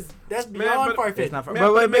 that's beyond far-fetched. Wait.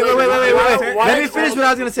 Let me finish what I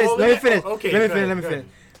was gonna say. Let me finish.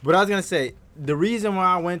 What I was gonna say. The reason why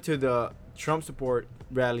I went to the Trump support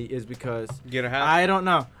rally is because Get a hat. I don't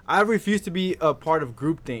know. I refuse to be a part of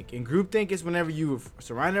groupthink. And groupthink is whenever you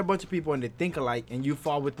surround a bunch of people and they think alike and you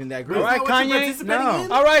fall within that group. All right, Kanye. No.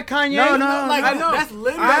 All right, Kanye. No. That's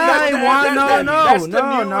literally.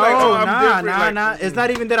 Nah. It's not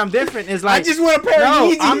even that I'm different. It's like I just want a pair of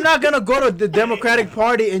Yeezys. I'm not gonna go to the Democratic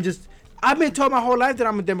Party and just. I've been told my whole life that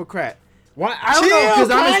I'm a Democrat. Why? I don't know, because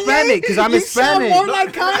I'm Hispanic. Because I'm Hispanic. You sound more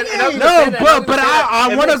like Kanye. No, but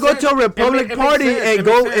I want to go to a Republican Party and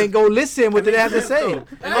go listen what they have to say. All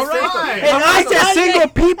right. And I said single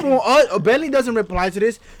people. Bentley doesn't reply to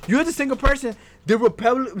this. You're the single person.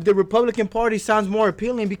 The Republican Party sounds more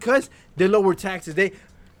appealing because they lower taxes.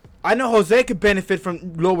 I know Jose could benefit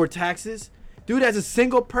from lower taxes. Dude, as a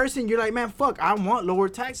single person, you're like, man, fuck, I want lower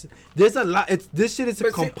taxes. There's a lot. This shit is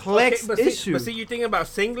a complex issue. But see, you're thinking about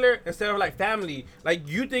singular instead of like family. Like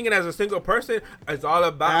you thinking as a single person, it's all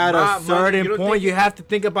about at my a certain money. point. You have to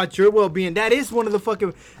think about your well-being. That is one of the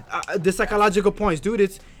fucking the psychological points, dude.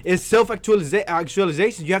 It's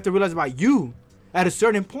self-actualization. You have to realize about you at a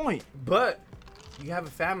certain point. But you have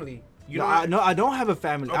a family. I don't have a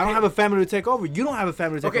family. Okay. I don't have a family to take over. You don't have a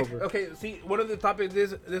family to take over. Okay. See, one of the topics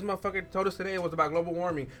this motherfucker told us today was about global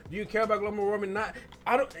warming. Do you care about global warming? Not.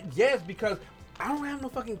 I don't. Yes, because I don't have no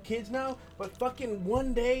fucking kids now. But fucking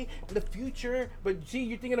one day in the future. But see,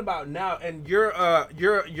 you're thinking about now, and you're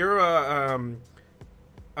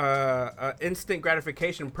instant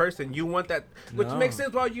gratification person. You want that, which makes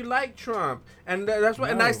sense why you like Trump, and that's why.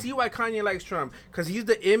 And I see why Kanye likes Trump, because he's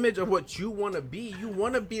the image of what you want to be. You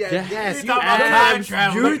want to be that.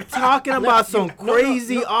 You're talking about some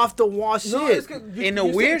crazy off the wall shit. In a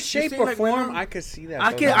weird shape or form, I could see that.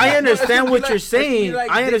 I understand what you're saying.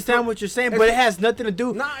 I understand what you're saying, but it has nothing to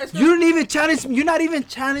do. You don't even challenge. You're not even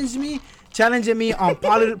challenging me on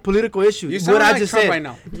political issues. You sound what like I just Trump said. right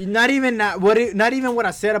now. Not even what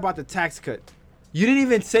I said about the tax cut. You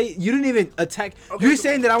didn't even attack. Okay, you're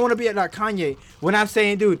saying that I want to be like Kanye when I'm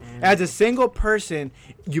saying, dude, as a single person,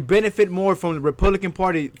 you benefit more from the Republican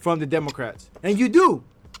Party from the Democrats, and you do,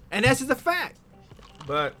 and that's just a fact.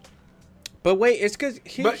 But wait, it's because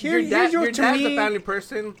here's your dad's a family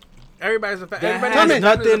person. Everybody's a family. That has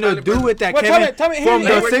nothing to do with that, Kevin. From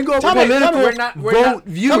the single political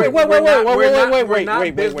view. Wait.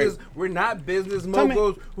 We're not business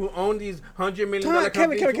moguls who own these $100 million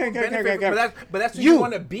companies. But that's who you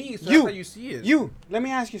want to be. So that's how you see it. Let me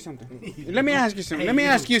ask you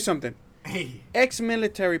something.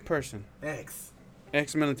 Ex-military person.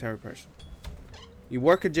 Ex-military person. You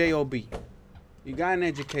work a job. You got an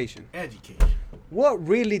education. What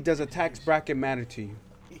really does a tax bracket matter to you?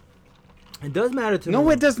 It does matter to me. No,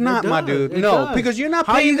 it does not, my dude. No, because you're not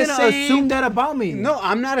paying the same. How are you gonna assume that about me? No,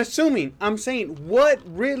 I'm not assuming. I'm saying, what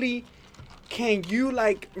really can you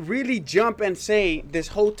really jump and say this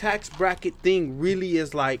whole tax bracket thing really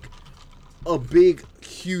is like a big,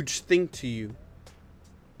 huge thing to you?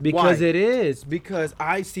 Because Why? It is. Because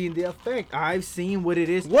I've seen the effect. I've seen what it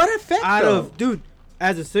is. What effect? Dude,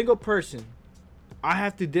 as a single person, I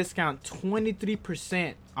have to discount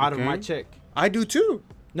 23% out of my check. I do too.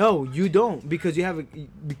 No, you don't, because you have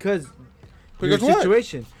because your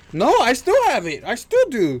situation. No, I still have it. I still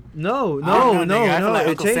do. No. I feel like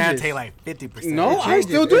it Uncle changes. Sam take like 50%. No, I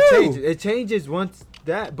still do. It changes once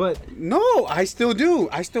that, but no, I still do.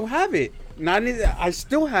 I still have it. I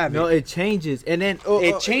still have it. No, it changes, and then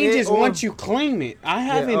it changes once you claim it. I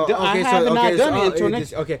haven't done it until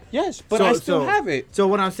Yes, but I still have it. So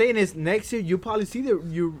what I'm saying is, next year you'll probably see that .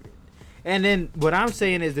 And then what I'm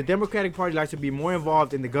saying is the Democratic Party likes to be more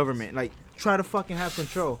involved in the government, like try to fucking have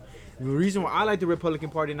control. The reason why I like the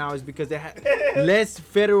Republican Party now is because they have less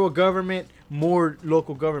federal government, more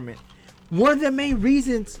local government. One of the main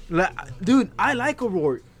reasons, dude, I like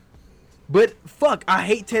O'Rourke, but fuck, I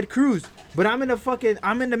hate Ted Cruz. But I'm in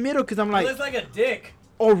the middle because I'm like, looks like a dick.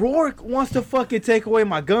 O'Rourke wants to fucking take away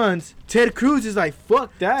my guns. Ted Cruz is like,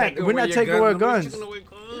 fuck that. We're not taking away our guns. He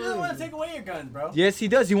doesn't want to take away your guns, bro. Yes, he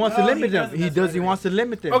does. He wants to limit them. He wants to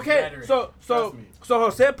limit them. Okay, so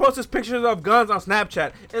Jose posts pictures of guns on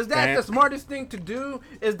Snapchat. Is that the smartest thing to do?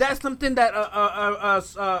 Is that something that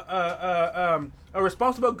a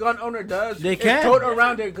responsible gun owner does? They can tote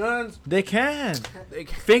around their guns. They can.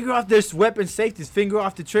 Finger off their weapon safeties. Finger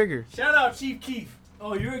off the trigger. Shout out Chief Keef.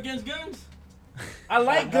 Oh, you're against guns? I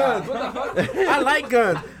like guns. What the fuck? I like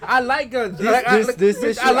guns. I like guns.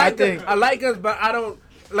 I like guns, but I don't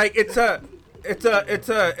like. It's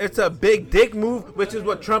it's a big dick move, which is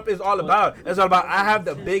what Trump is all about. It's all about I have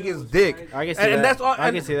the biggest dick. I can see and that. that's all.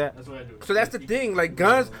 I can see that. So that's the thing. Like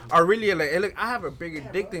guns are really like, hey, look, I have a bigger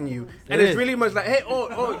dick than you, and it's really much like, hey,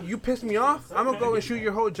 oh, you pissed me off. I'm gonna go and shoot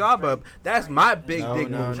your whole job up. That's my big dick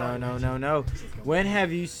move. No. When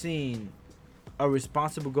have you seen a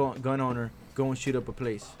responsible gun owner go and shoot up a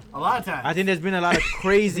place? A lot of times. I think there's been a lot of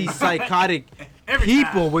crazy psychotic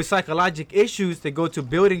people with psychological issues that go to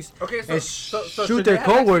buildings and shoot their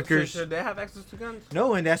coworkers. Should they have access to guns?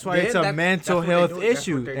 No, and that's why it's a mental health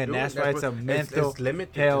issue, and that's why it's a mental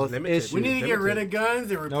health issue. We need to get rid of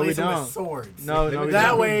guns and replace them with swords.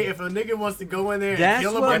 That way, if a nigga wants to go in there and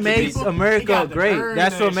kill a bunch of people, that's what makes America great.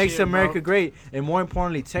 That's what makes America great, and more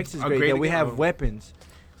importantly, Texas great. That we have weapons.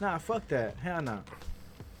 Nah, fuck that. Hell no.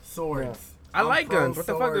 Swords. I like guns. What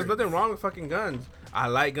the fuck? There's nothing wrong with fucking guns. I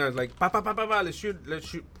like guns. Like, pa, let's shoot.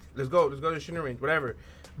 Let's go to the shooting range, whatever.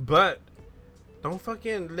 But don't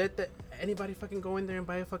fucking let anybody fucking go in there and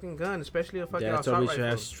buy a fucking gun, especially a fucking assault rifle. That's why we should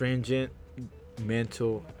have stringent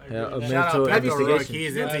mental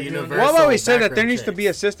investigation. Well, I always say that there needs to be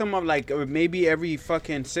a system of like maybe every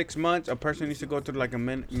fucking 6 months a person needs to go through like a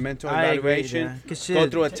mental evaluation, go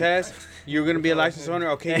through a test. You're gonna be a licensed owner.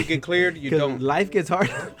 Okay, you get cleared. You don't. Life gets hard.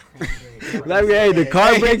 Like, hey, the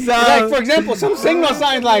car breaks down. Like, for example, some signal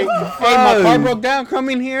signs like, hey, my car broke down. Come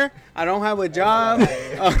in here. I don't have a job.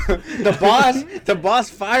 The boss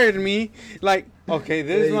fired me. Like, okay,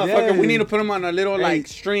 this motherfucker, we need to put him on a little like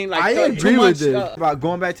stream. Like, I agree with this. About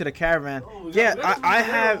going back to the caravan. Yeah,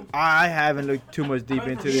 I haven't looked too much deep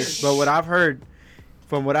into this, but what I've heard,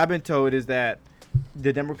 from what I've been told, is that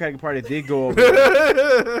the Democratic Party did go over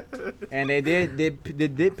there, and they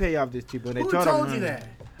did pay off these people. And they told you that?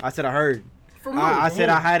 I said I heard. I said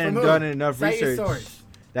I hadn't done enough research.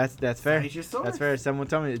 That's fair. That's fair. Someone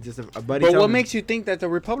told me. It's just a buddy. But what makes you think that the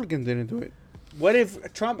Republicans didn't do it? What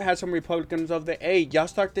if Trump had some Republicans over there? Hey, y'all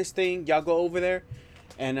start this thing. Y'all go over there,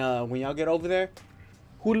 and when y'all get over there,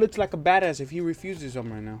 who looks like a badass if he refuses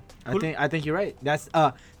them right now? I think you're right. That's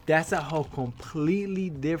a whole completely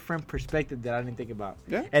different perspective that I didn't think about.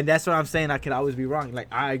 Yeah. And that's what I'm saying. I could always be wrong. Like,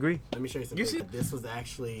 I agree. Let me show you something. This was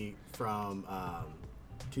actually from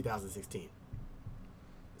 2016.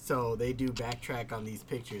 So they do backtrack on these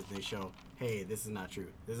pictures. They show, hey, this is not true.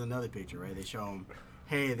 There's another picture, right? They show them,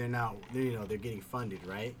 hey, they're getting funded,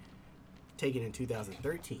 right? Taken in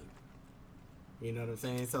 2013. You know what I'm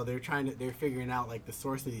saying? So they're figuring out like the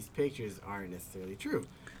source of these pictures aren't necessarily true.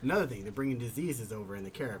 Another thing, they're bringing diseases over in the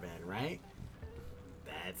caravan, right?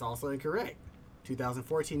 That's also incorrect.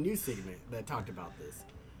 2014 news segment that talked about this.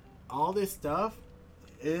 All this stuff,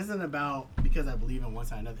 it isn't about because I believe in one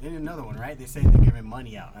side or another. In another one, right? They're saying they're giving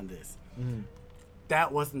money out on this. Mm-hmm.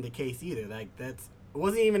 That wasn't the case either. Like it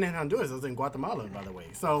wasn't even in Honduras. It was in Guatemala, by the way.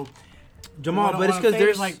 So, Jamal, but it's because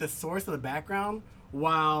there's like the source of the background.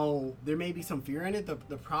 While there may be some fear in it,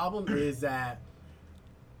 the problem is that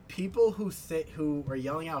people who are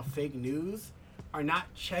yelling out fake news are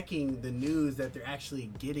not checking the news that they're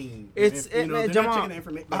actually getting. They're not checking the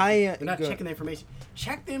information. They're not checking the information.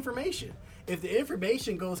 Check the information. If the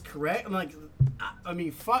information goes correct,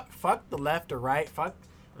 fuck the left or right, fuck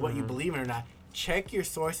what you believe in or not. Check your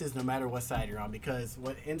sources no matter what side you're on, because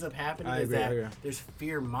what ends up happening is that there's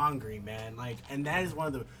fear mongering, man. And that is one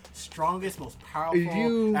of the strongest, most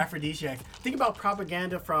powerful aphrodisiacs. Think about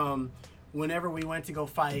propaganda from whenever we went to go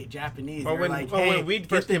fight Japanese. Or when weed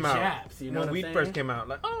first came out. Japs, you know when weed first came out,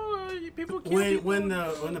 like, people kill people. When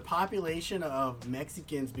the population of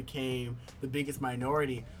Mexicans became the biggest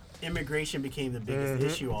minority, immigration became the biggest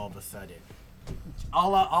issue all of a sudden.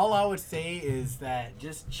 All I would say is that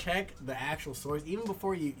just check the actual source. Even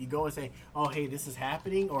before you go and say, oh, hey, this is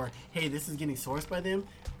happening, or hey, this is getting sourced by them.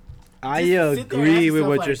 I agree with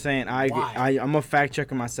what you're saying. I agree. I'm a fact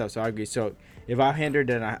checker myself, so I agree. So if I hindered,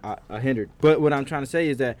 then I hindered. But what I'm trying to say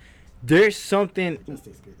is that there's something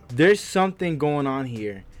going on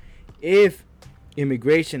here. If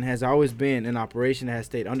immigration has always been an operation that has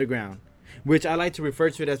stayed underground, which I like to refer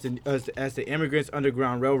to it as the Immigrants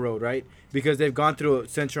Underground Railroad, right? Because they've gone through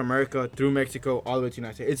Central America, through Mexico, all the way to the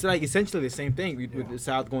United States. It's like essentially the same thing with the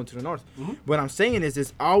South going to the North. Mm-hmm. What I'm saying is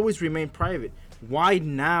it's always remained private. Why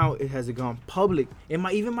now it has gone public? And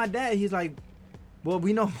even my dad, he's like, well,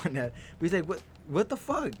 we know my dad. But he's like, what the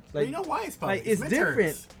fuck? Like, you know why it's public? Like, it's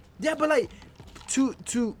different. Yeah, but like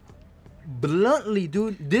to bluntly,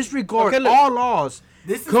 dude, disregard all laws.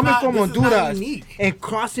 This is coming from Honduras and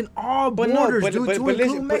crossing all borders, dude, to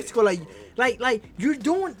include Mexico. Like you're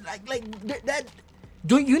doing like that.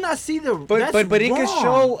 Do you not see the? But it can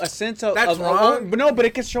show a sense of that's wrong. But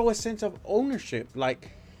it can show a sense of ownership. Like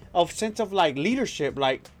of sense of like leadership.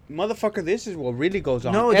 Like, motherfucker, this is what really goes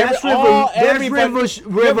on. No, that's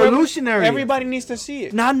revolutionary. Everybody needs to see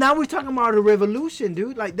it. Now we're talking about a revolution,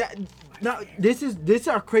 dude. Like that. No, this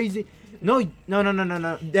are crazy. No.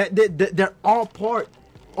 They're all part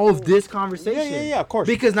of this conversation. Yeah, of course.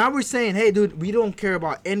 Because now we're saying, hey, dude, we don't care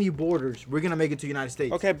about any borders. We're gonna make it to the United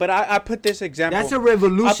States. Okay, but I put this example. That's a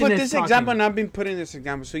revolution. I put this example, and I've been putting this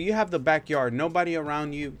example. So you have the backyard. Nobody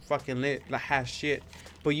around you fucking has shit,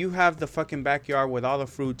 but you have the fucking backyard with all the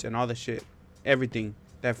fruits and all the shit, everything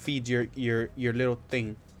that feeds your little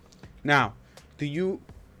thing. Now,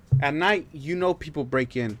 at night, people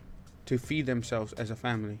break in to feed themselves as a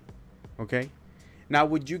family, okay? Now,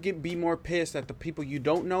 would you be more pissed at the people you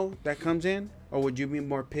don't know that comes in, or would you be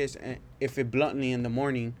more pissed if it bluntly in the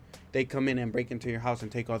morning they come in and break into your house and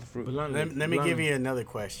take all the fruit? Let me give you another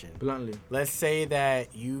question. Bluntly. Let's say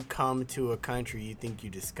that you come to a country you think you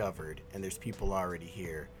discovered, and there's people already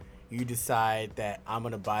here. You decide that I'm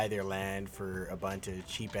going to buy their land for a bunch of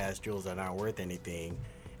cheap-ass jewels that aren't worth anything,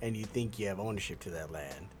 and you think you have ownership to that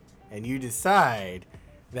land. And you decide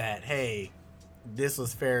that, hey, this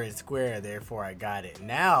was fair and square, therefore I got it.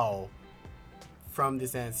 Now, from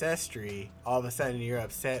this ancestry, all of a sudden you're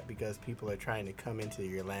upset because people are trying to come into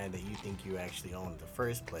your land that you think you actually owned in the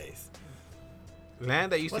first place.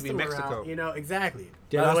 Land that used to be Mexico. Exactly.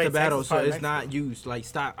 They lost the battle, so it's not used. Like,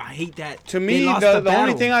 stop. I hate that. To me, the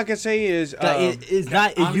only thing I can say is it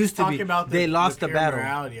used to be. They lost the battle.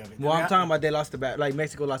 Well, I'm talking about they lost the battle. Like,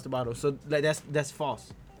 Mexico lost the battle. So like, that's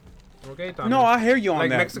false. Okay, Tommy. No, I hear you on like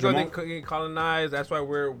that. Mexico didn't get colonized. That's why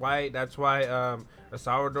we're white. That's why the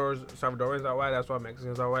Salvadorians are white. That's why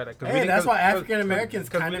Mexicans are white. That's why African Americans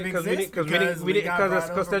kind of exist.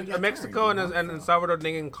 Because Mexico and Salvador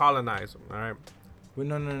didn't colonize. All right. Well,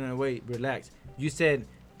 no. Wait, relax. You said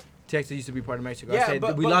Texas used to be part of Mexico. Yeah, I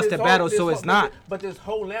said we lost the battle, so it's not. But this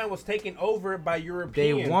whole land was taken over by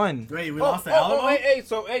Europeans. They won. Wait, we lost the Alamo? Hey,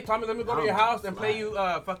 Tommy, let me go to your house and play you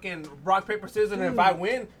fucking rock, paper, scissors, and if I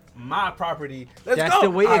win, my property. Let's go. That's the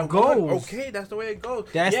way it goes. Okay, that's the way it goes.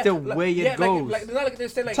 That's the way it goes. Like, it's not like they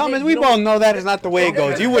say, like, Thomas, hey, we both know that is not the way it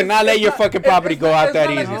goes. You would not let your fucking property go out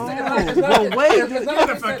that easy. Well, wait.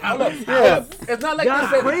 It's not like Y'all they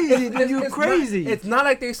said, crazy. You're crazy. It's not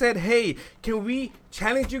like they said, hey, can we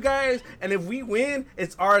challenge you guys? And if we win,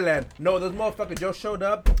 it's our land. No, those motherfuckers just showed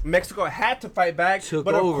up. Mexico had to fight back,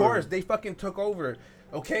 but of course they fucking took over.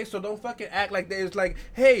 Okay, so don't fucking act like there's like,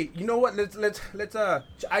 hey, you know what? Let's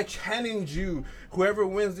I challenge you. Whoever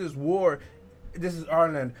wins this war, this is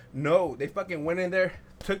our land. No, they fucking went in there,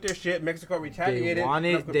 took their shit. Mexico retaliated. They won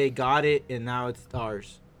it, they got it, and now it's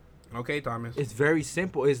ours. Okay, Thomas. It's very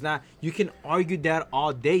simple. It's not. You can argue that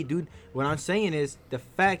all day, dude. What I'm saying is, the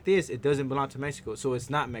fact is, it doesn't belong to Mexico, so it's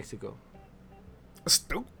not Mexico.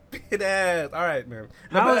 Stupid ass. All right, man.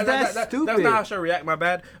 How is that stupid? That's not how I should react. My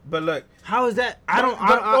bad. But look, how is that?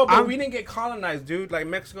 But we didn't get colonized, dude. Like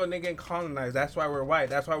Mexico didn't get colonized. That's why we're white.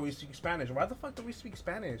 That's why we speak Spanish. Why the fuck do we speak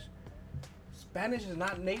Spanish? Spanish is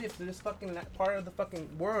not native to this fucking part of the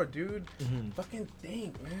fucking world, dude. Fucking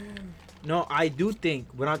think, man. No, I do think.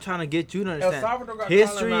 What I'm trying to get you to understand. El Salvador got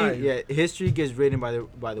colonized. History gets written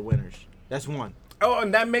by the winners. That's one. Oh,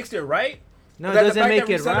 and that makes it right. No, it doesn't make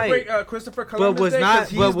it right. Christopher Columbus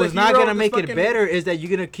but what's not gonna make it better is that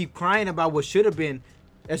you're gonna keep crying about what should have been,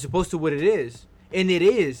 as opposed to what it is, and it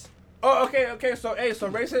is. Oh, okay. So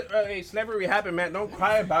racist, slavery happened, man. Don't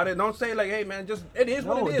cry about it. Don't say like, hey, man, just it is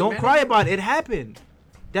what it is. Don't cry about it. It happened.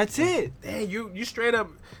 That's it. Dang, you straight up,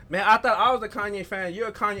 man. I thought I was a Kanye fan. You're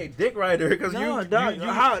a Kanye dick rider because how you his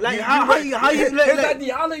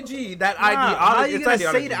ideology. How you gonna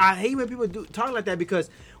say that? I hate when people talk like that because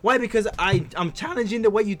why? Because I'm challenging the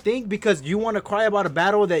way you think because you want to cry about a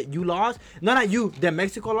battle that you lost. No, not you. That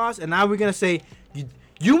Mexico lost, and now we're gonna say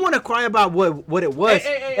you want to cry about what it was,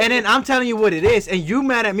 and then I'm telling you what it is, and you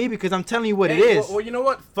mad at me because I'm telling you what it is. Well, you know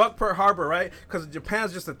what? Fuck Pearl Harbor, right? Because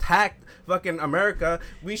Japan's just attacked fucking America.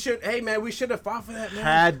 We should have fought for that, man.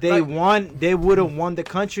 Had they won, they would have won the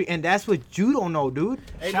country, and that's what you don't know, dude.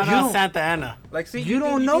 Shout out Santa Ana. Like, see, you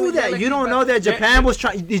don't know that. You don't know that Japan was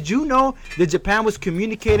trying. Did you know that Japan was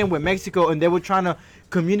communicating with Mexico, and they were trying to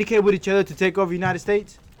communicate with each other to take over the United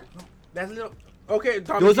States? That's a little. Okay,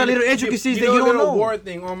 Tommy, those are little intricacies that you don't know. War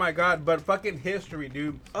thing, oh my god! But fucking history,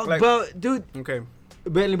 dude. But dude, okay.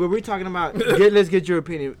 Bentley, but we're talking about. Let's get your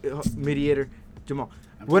opinion, mediator Jamal.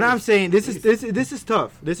 What I'm saying, this is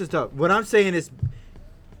tough. This is tough. What I'm saying is,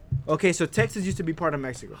 okay, so Texas used to be part of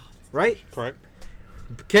Mexico, right? Correct.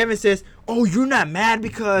 Kevin says, "Oh, you're not mad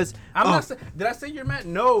because I'm not. Did I say you're mad?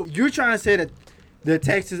 No, you're trying to say that the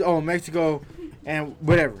Texas, Mexico, and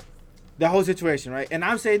whatever, the whole situation, right?" And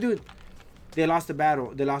I'm saying, dude. they lost the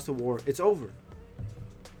battle, they lost the war. It's over.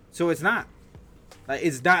 So it's not. Like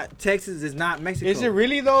it's not Texas is not Mexico. Is it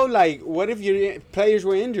really though? Like, what if your players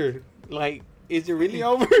were injured? Like, is it really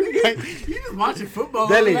over? You just watching football.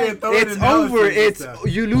 Deli, it's over. It's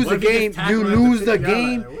you lose the game. You lose the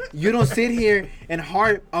game. You don't sit here and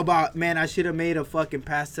harp about, man, I should have made a fucking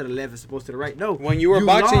pass to the left as opposed to the right. No. When you were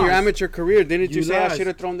boxing lost. your amateur career, didn't you say lost. I should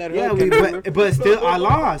have thrown that Yeah, hook? but still I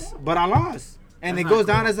lost. But I lost. And That's it goes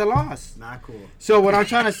not down cool. as a loss. Not cool. So what I'm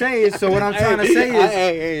trying to say is, I'm a so what I'm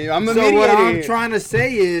mediator. trying to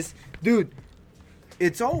say is, dude,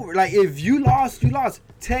 it's over. Like if you lost, you lost.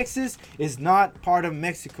 Texas is not part of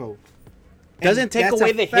Mexico. Doesn't take that's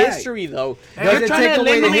away a the fact. history, though. Doesn't take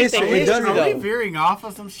away the history. It doesn't. Are we veering off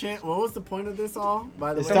of some shit? What was the point of this all?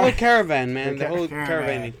 By the It's way, the whole caravan, man. The The whole caravan.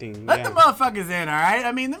 caravan thing. Let Yeah. the motherfuckers in, all right?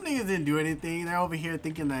 I mean, them niggas didn't do anything. They're over here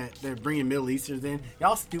thinking that they're bringing Middle Easterns in.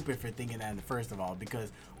 Y'all stupid for thinking that, first of all,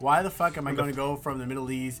 because why the fuck am I going to go from the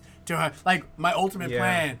Middle East to, like, my ultimate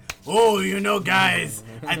plan? Oh, you know, guys,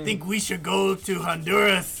 I think we should go to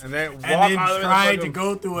Honduras and then try to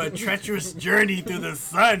go through a treacherous journey through the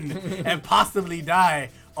sun and possibly die.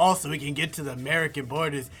 Also, we can get to the American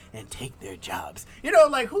borders and take their jobs. You know,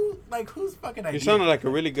 who's fucking idea? You sounded like a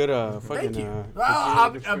really good Thank fucking. you.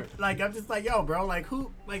 I'm just like, yo, bro,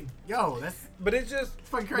 that's. But it's just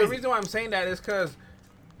fucking crazy. The reason why I'm saying that is because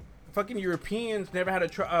fucking Europeans never had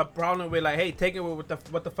a problem with like, hey, take it with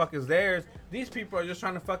what the fuck is theirs. These people are just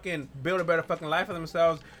trying to fucking build a better fucking life for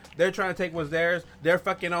themselves. They're trying to take what's theirs. Their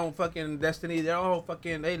fucking own fucking destiny. Their own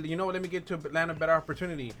fucking, hey, you know what? Let me get to land a better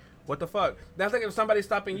opportunity. What the fuck? That's like if somebody's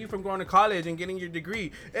stopping you from going to college and getting your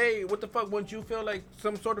degree. Hey, what the fuck? Wouldn't you feel like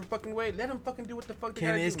some sort of fucking way? Let them fucking do what the fuck they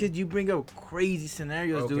gotta It's do. because you bring up crazy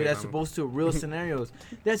scenarios, Okay, dude. That's I'm- supposed to real scenarios.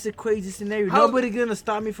 That's a crazy scenario. How- Nobody's gonna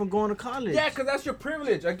stop me from going to college. Yeah, because that's your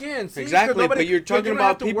privilege. Again, see, 'cause Exactly, nobody- but you're 'cause talking you don't about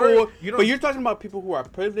have to people. worry. You But don't- you're talking about people who are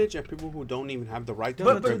privileged and people who don't even have the right to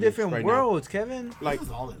Those be are two privileged different right now. worlds, Kevin. Like, This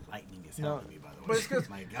is all enlightening as hell to me, by the way. But it's because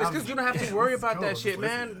Like, you don't have to worry let's about go, that let's shit,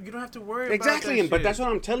 man. listen. You don't have to worry exactly, about that but shit. that's what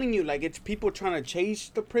I'm telling you. Like, it's people trying to chase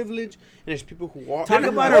the privilege, and there's people who are. Talk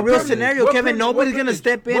about a real scenario, Kevin. Nobody's gonna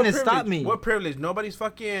step in and stop me. What privilege? Nobody's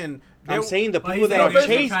fucking. I'm saying the Well, people he's that not are really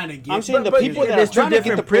chased. trying to get- I'm saying the but people that are there's two trying to get the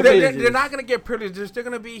different privilege. They're not gonna get privileged. They're still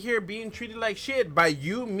gonna be here being treated like shit by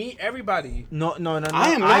you, me, everybody. No. I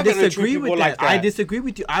am not gonna treat disagree people with like that. I that. disagree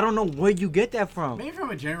with you. I don't know where you get that from. Maybe from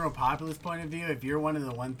a general populace point of view, if you're one of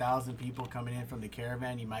the 1,000 people coming in from the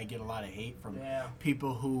caravan, you might get a lot of hate from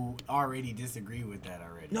people who already disagree with that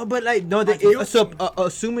already. No, but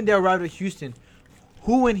assuming they arrived at Houston,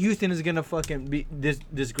 who in Houston is gonna fucking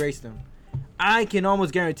disgrace them? I can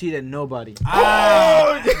almost guarantee that nobody.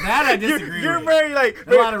 That I disagree You're with. very like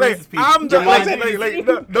A lot of like, racist people. I'm the Jamal- like nobody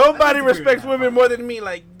I disagree respects with that women more than me.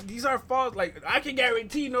 Like these are false. Like I can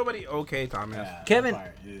guarantee nobody. Okay, Thomas. Kevin,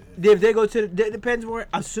 if they go to, it depends where.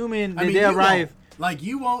 Assuming that they you arrive. won't. Like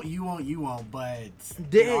you won't, but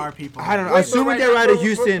They- there are people. I don't know. Wait, Assuming but they now- arrive at but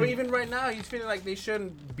Houston. even right now, he's feeling like they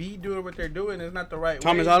shouldn't be doing what they're doing. It's not the right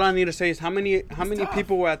Thomas, way. all I need to say is how many tough.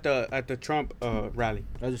 people were at the Trump rally?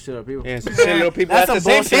 That's just shit up people. Yeah, some silly little people. That's That's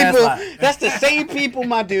the some same bullshit people. ass lie. That's the same people,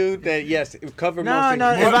 my dude. That yes, it covered No, most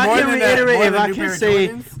no. things. If I more can than that, reiterate, more if than I new can pair of say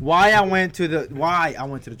Jordans? why I went to the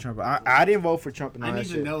Trump, I didn't vote for Trump and all I that need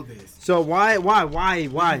shit. to know this. So why?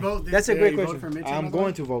 vote this That's a year? great You voted question. for Mitchell, I'm by the way?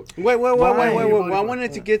 going to vote. Wait. Why? I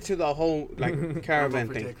wanted to get to the whole like caravan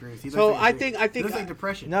for thing. Ted Cruz. He So looks I like- think He looks like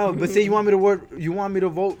depression. No, but see, you want me to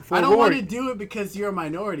vote for I don't Ward. want to do it because you're a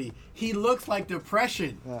minority. He looks like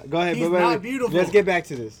depression. Go ahead. He's wait. not beautiful. Let's get back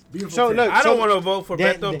to this. Beautiful. So, Ted. look, I don't want to vote for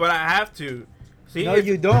Then- Beto, but I have to. See, No,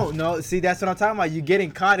 you don't. No, see, that's what I'm talking about. You're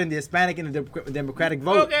getting caught in the Hispanic and the Democratic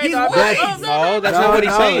vote. Okay, He's no, white. No, that's not what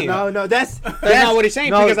he's saying. No, that's That's not what he's saying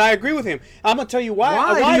no. because I agree with him. I'm gonna tell you why.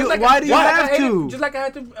 Why do you have I hated- to? Just like I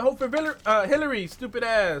had to vote for Hillary, stupid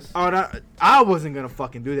ass. Oh, no, I wasn't gonna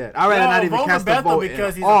fucking do that. I'd rather not even vote cast for a Beto vote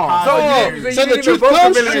because he's a all. positive. So you the didn't truth even vote for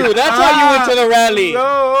comes Hillary. true. That's why you went to the rally.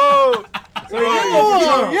 No.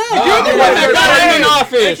 You're the one that got him in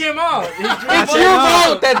office. Take him out. It's your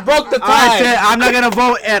vote that broke the I said tie. I'm not gonna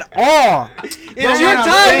vote at all. It's your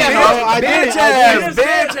tie that broke. Bitch ass.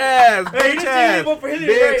 Bitch ass. Bitch ass.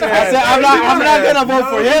 Bitch I ass. said I'm not gonna vote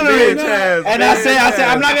for Hillary. Bitch ass. And I said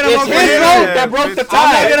I'm not gonna It's vote for his Hillary. vote that broke the I'm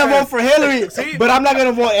not tie. gonna vote for Hillary, but I'm not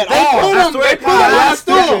gonna vote at all. They put him on a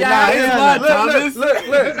stool.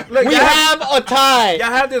 Look. We have a tie. Y'all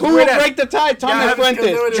have this Who weird will ass- break the tie? Thomas have this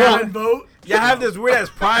Fuentes. Trump. Trump. Vote. y'all have this weird ass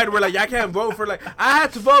pride where like y'all can't vote for like I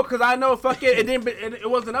had to vote because I know fucking it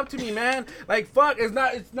wasn't up to me, man. Like fuck, it's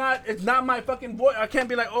not my fucking voice. I can't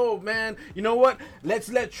be like, oh man, you know what? Let's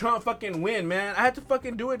let Trump fucking win, man. I had to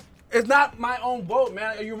fucking do it. It's not my own vote,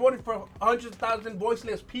 man. You're voting for 100,000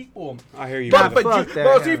 voiceless people. I hear you. Fuck there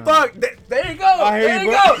you go. There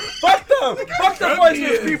you go. Fuck them. Fuck the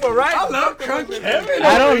voiceless people, right? I love Trump.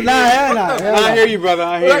 I don't know. I hear you, brother.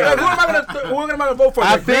 I hear you. Who am I gonna vote for?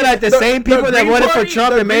 I feel like the same people that voted for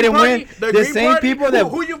Trump and made him win. The same people that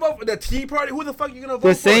who you vote for? The Tea Party. Who the fuck you gonna vote for?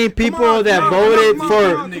 The same people that voted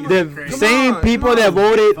for the same people that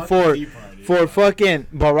voted for fucking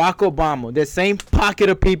Barack Obama. The same pocket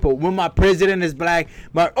of people. When my president is black,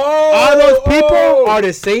 but all those people are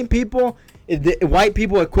the same people, the white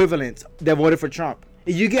people equivalents that voted for Trump.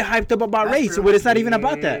 You get hyped up about race, but it's not even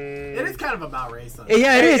about that. It is kind of about race.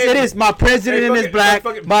 Yeah, it is. It is. My president is black.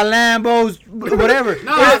 My Lambos, whatever.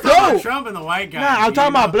 No, I'm talking about Trump and the white guy. Nah, I'm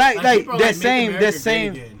talking about black. Like the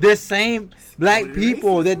same black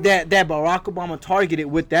people that Barack Obama targeted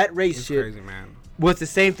with that race shit. Crazy, man. Was the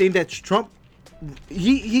same thing that Trump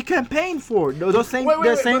he campaigned for. Those same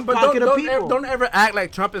pocket of people. Don't ever act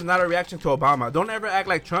like Trump is not a reaction to Obama. Don't ever act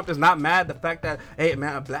like Trump is not mad the fact that, hey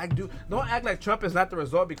man, a black dude. Don't act like Trump is not the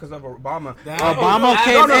result because of Obama. Obama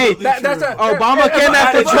came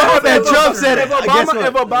after Trump, and Trump said, if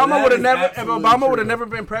Obama would have never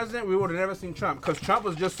been president, we would have never seen Trump. Because Trump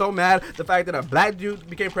was just so mad the fact that a black dude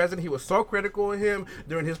became president. He was so critical of him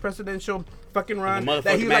during his presidential fucking run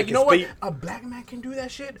that he was like, you know what? A black man can do that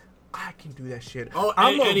shit. I can do that shit. Oh,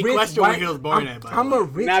 I'm a rich question white, where he was born at. I'm a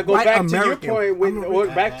rich now go white back American. to your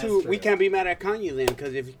point. Back to we can't be mad at Kanye then,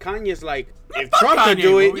 because if Kanye's like, if Trump could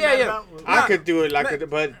do it, I could do it.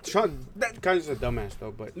 But Trump, Kanye's a dumbass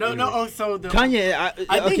though. But no. So Kanye,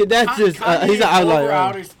 I think that's just he's an outlier.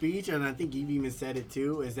 Outer speech, and I think you've even said it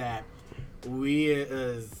too, is that we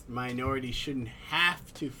as minorities shouldn't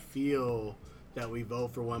have to feel that we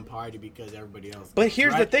vote for one party because everybody else. But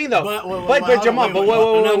here's the thing, though. But Jamal, no.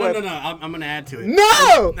 I'm gonna add to it.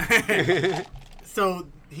 No. So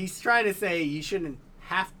he's trying to say you shouldn't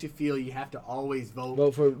have to feel you have to always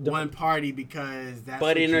vote for one party because that's.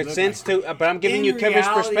 But in a sense, like. but I'm giving you Kevin's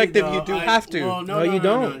perspective. Though, you do have to. Well, no, you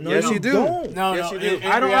don't. Yes, you do. Yes, you do.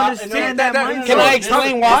 I don't understand that. Can I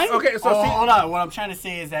explain why? Okay, so hold on. What I'm trying to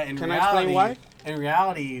say is that in Can reality, I explain why? In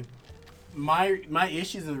reality, my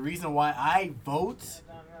issues are the reason why I vote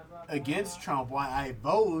against Trump, why I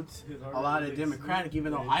vote a lot of Democratic,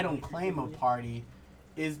 even though I don't claim a party,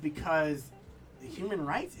 is because the human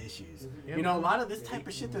rights issues. You know, a lot of this type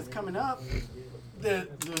of shit that's coming up, the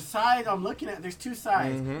side I'm looking at, there's two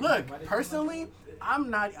sides. Mm-hmm. Look, personally,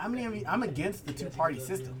 I'm against the two-party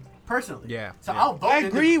system. Personally. Yeah. So I'll vote. I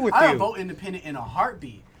agree with I'll you. vote independent in a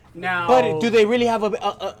heartbeat. Now, but do they really have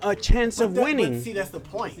a chance of winning? But see, that's the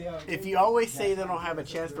point. If you always say they don't have a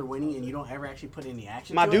chance for winning and you don't ever actually put any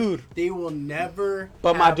action, they will never.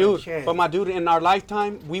 But have a chance. in our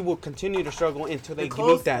lifetime, we will continue to struggle until they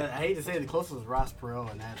meet that. I hate to say the closest was Ross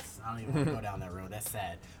Perot, and that's I don't even want to go down that road. That's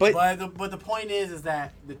sad. But the point is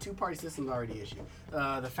that the two-party system is already an issue.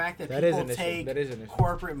 The fact that people take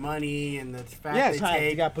corporate money and the fact they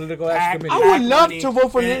take you got political I would love to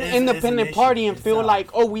vote for an independent party and feel like,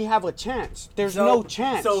 oh, we have a chance. There's no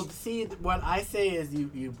chance. So see, what I say is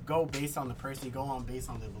you go based on the person, you go on based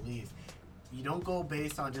on their beliefs. You don't go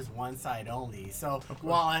based on just one side only. So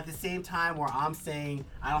while at the same time where I'm saying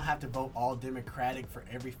I don't have to vote all Democratic for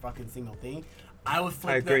every fucking single thing, I would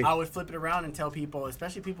flip it around and tell people,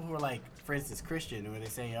 especially people who are like, for instance, Christian, where they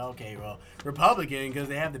say, okay, well, Republican because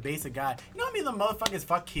they have the base of God. You know how many of the motherfuckers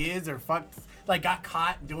fuck kids or got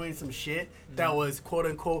caught doing some shit that was quote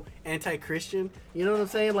unquote anti-Christian? You know what I'm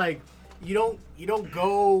saying? Like, you don't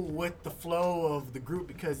go with the flow of the group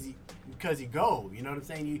because you go. You know what I'm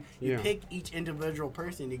saying? You pick each individual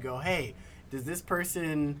person. You go, hey, does this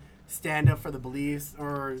person stand up for the beliefs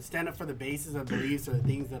or stand up for the basis of beliefs or the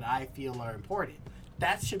things that I feel are important?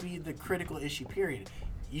 That should be the critical issue, period.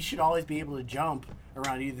 You should always be able to jump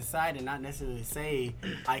around either side and not necessarily say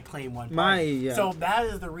I claim one party. So that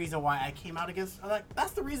is the reason why I came out against.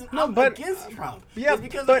 That's the reason I'm against Trump. Yeah, it's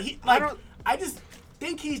because but I just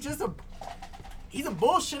think he's a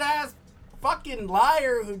bullshit ass fucking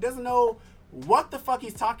liar who doesn't know what the fuck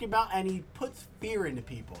he's talking about, and he puts fear into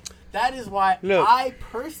people. That is why I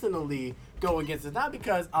personally go against it. Not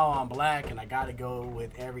because, I'm black and I got to go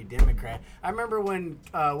with every Democrat. I remember when,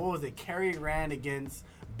 Kerry ran against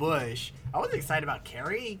Bush. I wasn't excited about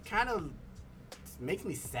Kerry. He kind of makes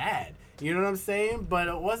me sad. You know what I'm saying? But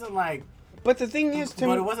it wasn't like But the thing is,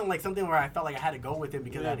 but it wasn't like something where I felt like I had to go with him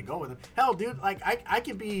because I had to go with him. Hell, dude, like I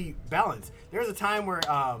can be balanced. There was a time where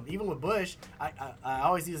even with Bush, I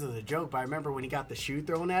always use it as a joke, but I remember when he got the shoe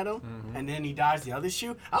thrown at him and then he dodged the other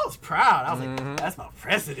shoe. I was proud. I was like, that's my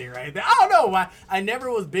president right there. I don't know why. I never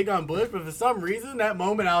was big on Bush, but for some reason that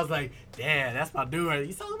moment I was like, damn, that's my dude.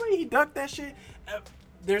 You saw the way he ducked that shit.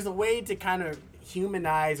 There's a way to kind of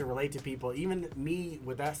humanize or relate to people. Even me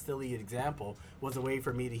with that silly example was a way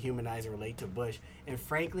for me to humanize and relate to Bush. And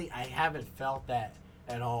frankly, I haven't felt that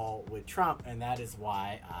at all with Trump, and that is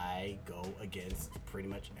why I go against pretty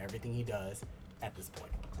much everything he does at this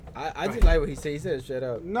point. I just like what he said. He said, "Shut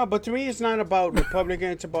up." No, but to me, it's not about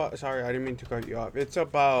Republican. It's about. Sorry, I didn't mean to cut you off. It's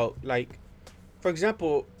about like, for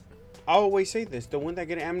example, I always say this: the one that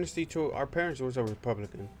gave amnesty to our parents was a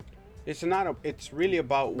Republican. It's not a. It's really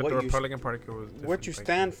about but what the you Republican Party was what you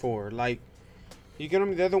stand for. Like, you get what I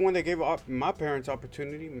mean? They're the one that gave my parents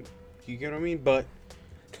opportunity. You get what I mean? But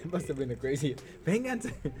it must have been a crazy.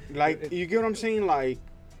 Like, you get what I'm saying? Like,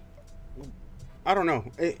 I don't know.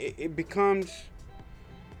 It becomes.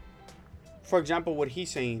 For example, what he's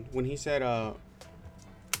saying when he said,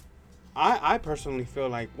 I personally feel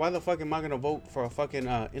like, why the fuck am I gonna vote for a fucking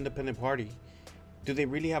independent party? Do they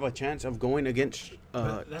really have a chance of going against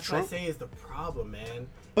that's Trump? what I say is the problem, man.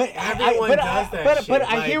 But everyone does that shit.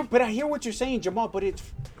 But I hear what you're saying, Jamal. But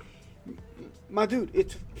it's, my dude,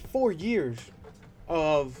 it's 4 years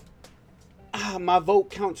of my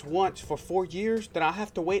vote counts once for 4 years that I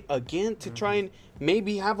have to wait again to try and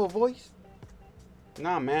maybe have a voice.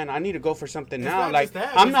 Nah, man, I need to go for something now. Like,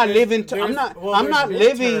 I'm not living. I'm not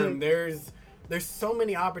living. There's so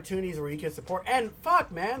many opportunities where you can support, and fuck,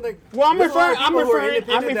 man. Like, well, I'm referring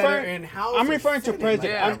to president.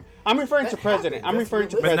 Yeah. I'm referring to president. I'm referring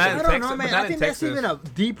to president. I don't know, man. I think that's even a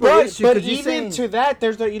deeper but, issue. But even to that,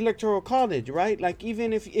 there's the electoral college, right? Like,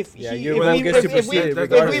 even if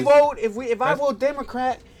I vote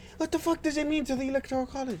Democrat, what the fuck does it mean to the electoral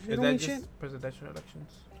college? It don't mean shit. Presidential elections.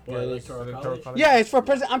 Electoral college? Yeah, it's for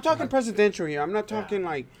president. I'm talking presidential here. I'm not talking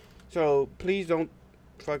like. So please don't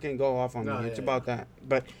fucking go off on me. It's about that.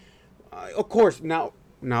 But of course, now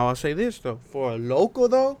I'll say this though. For a local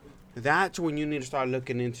though, that's when you need to start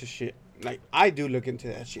looking into shit. Like, I do look into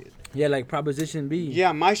that shit. Yeah, like Proposition B.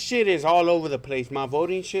 Yeah, my shit is all over the place. My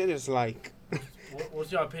voting shit is like.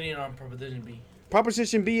 What's your opinion on Proposition B?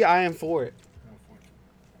 Proposition B, I am for it.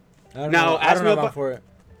 I don't know if I'm for it.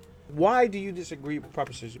 Why do you disagree with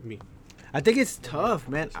Proposition B? I think it's tough,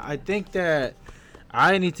 man. I think that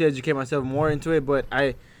I need to educate myself more into it, but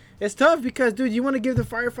it's tough because, dude, you want to give the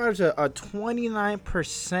firefighters a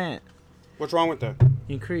 29%. What's wrong with that?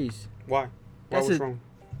 Increase. Why? What's wrong?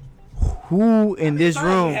 Who in this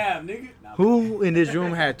room? Who in this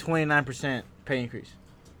room had 29% pay increase?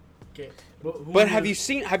 Okay. But have you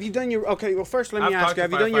done your, okay, well, first let me ask you,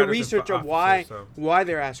 have you done your research of why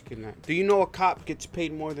they're asking that? Do you know a cop gets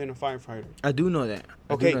paid more than a firefighter? I do know that.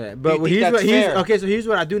 Okay. But here's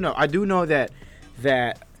what I do know. I do know that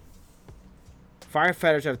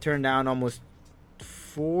firefighters have turned down almost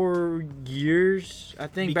 4 years, I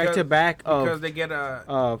think, back to back because they get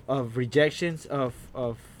of rejections of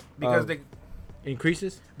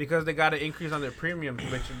increases because they got an increase on their premiums,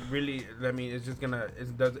 which really, I mean, it's just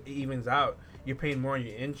it evens out. You're paying more on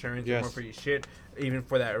your insurance, more for your shit, even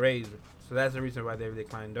for that raise. So that's the reason why they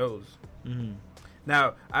declined those. Mm-hmm.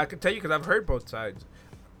 Now I can tell you because I've heard both sides.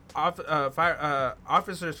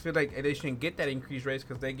 Officers feel like they shouldn't get that increased raise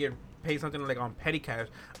because they get paid something like on petty cash.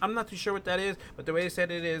 I'm not too sure what that is, but the way they said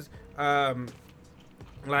it is,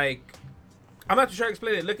 like, I'm not too sure how to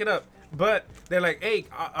explain it. Look it up. But they're like, hey,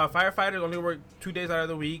 firefighters only work 2 days out of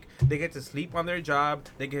the week. They get to sleep on their job.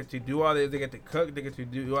 They get to do all this. They get to cook. They get to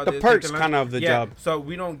do all this. The perks kind of the job. So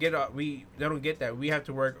we don't get they don't get that. We have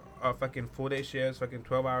to work fucking full day shifts, fucking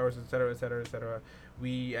 12 hours, etc., etc., etc.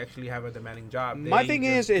 We actually have a demanding job. My thing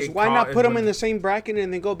is why not put them in the same bracket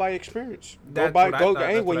and then go by experience?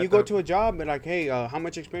 When you go to a job and like, hey, how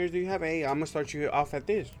much experience do you have? Hey, I'm gonna start you off at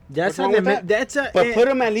this. But put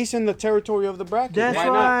them at least in the territory of the bracket.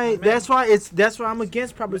 That's why I'm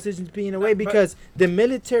against Proposition B in a way, because the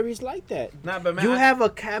military is like that. You have a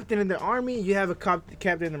captain in the Army, you have a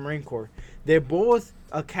captain in the Marine Corps. They're both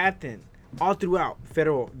a captain all throughout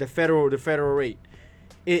the federal rate.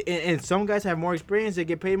 And some guys have more experience, they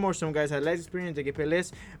get paid more. Some guys have less experience, they get paid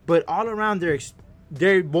less. But all around,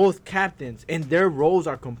 they're both captains, and their roles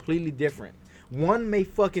are completely different. One may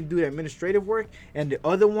fucking do the administrative work, and the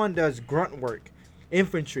other one does grunt work,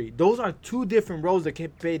 infantry. Those are two different roles that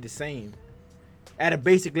get paid the same at a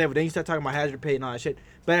basic level. Then you start talking about hazard pay and all that shit.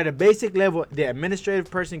 But at a basic level, the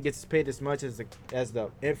administrative person gets paid as much as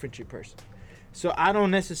the infantry person. So I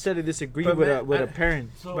don't necessarily disagree But with man, a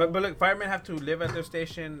parent. But look, firemen have to live at their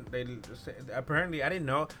station. They apparently, I didn't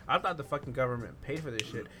know. I thought the fucking government paid for this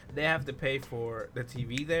shit. They have to pay for the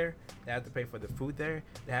TV there. They have to pay for the food there.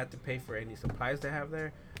 They have to pay for any supplies they have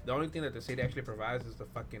there. The only thing that the city actually provides is the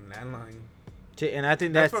fucking landline. And I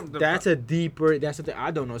think that's a deeper. That's something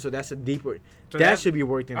I don't know. So that's a deeper. So that should be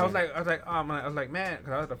worked in. I was like, man,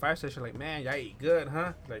 because I was at the fire station. Like, man, y'all eat good,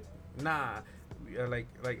 huh? Like, nah. Like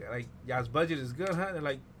y'all's budget is good, huh? They're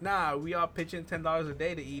like, nah, we all pitch in $10 a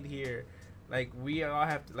day to eat here. Like, we all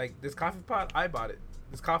have to, like, this coffee pot, I bought it.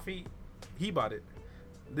 This coffee, he bought it.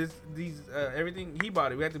 Everything, he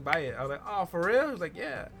bought it. We had to buy it. I was like, oh, for real? He was like,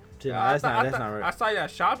 yeah. That's not right. I saw y'all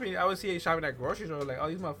shopping. I would see you shopping at grocery store. Like, oh,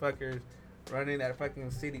 these motherfuckers running that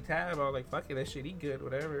fucking city tab. I was like, fuck it, that shit eat good,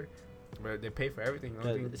 whatever. But they pay for everything.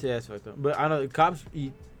 That's fucked up. But I know the cops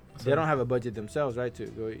eat. They don't have a budget themselves, right? To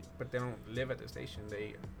go eat. But they don't live at the station.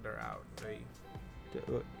 They're out.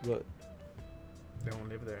 What? They don't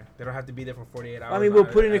live there. They don't have to be there for 48 hours. I mean, we'll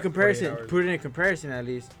put it in comparison. Put it in comparison at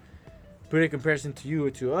least. Put it in comparison to you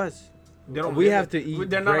or to us. We have to eat.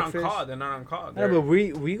 They're breakfast. not on call. They're not on call. No, but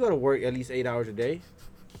we go to work at least 8 hours a day,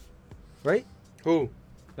 right? Who?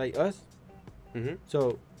 Like us. Mm-hmm.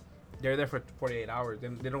 So they're there for 48 hours.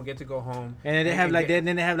 Then they don't get to go home. And then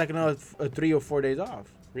they have like another 3 or 4 days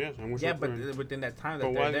off. Yes, yeah, but within that time that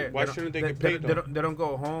but they're there, why shouldn't they get paid? They don't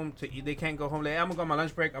go home to eat. They can't go home. Like, I'm gonna go on my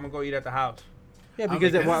lunch break. I'm gonna go eat at the house. Yeah,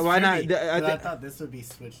 because why not? I thought this would be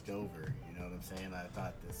switched over. You know what I'm saying? I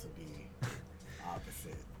thought this would be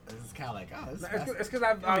opposite. This is kind of like, oh, it's because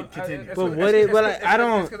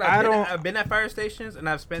I've been at fire stations and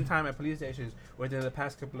I've spent time at police stations within the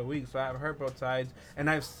past couple of weeks. So I've heard both sides, and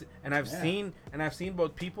I've seen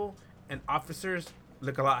both people and officers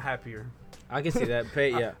look a lot happier. I can see that.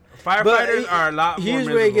 Firefighters are a lot more Here's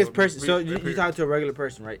where it gets personal. So you talk to a regular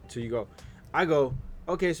person, right? So you go,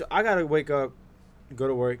 okay, so I gotta wake up, go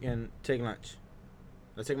to work, and take lunch.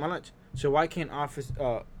 Let's take my lunch. So why can't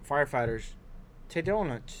firefighters take their own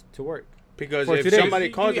lunch to work? Because if somebody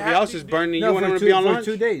calls, if your house is burning, you want them to be on lunch?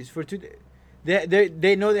 For 2 days. For 2 days.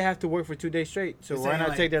 They know they have to work for 2 days straight, so why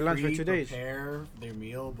not take their lunch for 2 days? Prepare their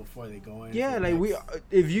meal before they go in. Yeah, like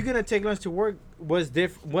if you're gonna take lunch to work,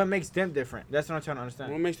 what makes them different? That's what I'm trying to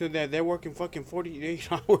understand. What makes them that they're working fucking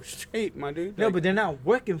 48 hours straight, my dude? No, but they're not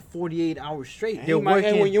working 48 hours straight. They're working.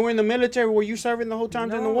 And when you were in the military, were you serving the whole time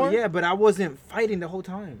during the war? Yeah, but I wasn't fighting the whole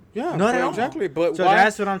time. Yeah, not at all. Exactly. But so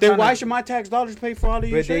that's what I'm saying. Then why should my tax dollars pay for all of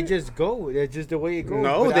you? But they just go. That's just the way it goes.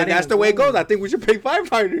 No, that's the way it goes. I think we should pay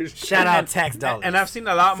firefighters. Shout out tax dollars. And I've seen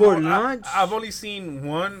a lot for more. Lunch. I've only seen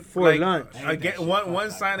one for lunch. One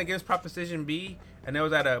sign against Proposition B, and it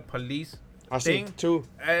was at a police thing. Seen 2.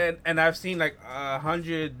 And I've seen like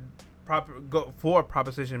 100 for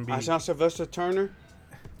Proposition B. I saw Sylvester Turner.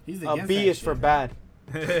 He's B is for bad.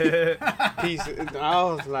 I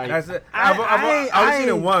was like, I've seen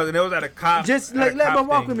it once, and it was at a cop. Just but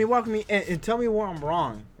walk with me, and tell me where I'm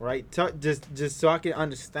wrong, right? Just so I can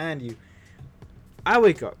understand you. I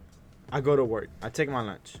wake up, I go to work, I take my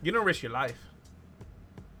lunch. You don't risk your life.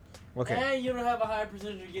 Okay. And you don't have a high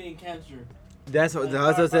percentage of getting cancer. That's what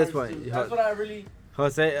that's what. That's what I really.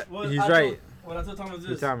 Jose, he's right. What I told Thomas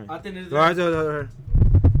is this. I think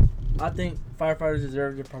I think firefighters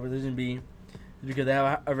deserve the Proposition B because they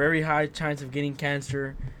have a very high chance of getting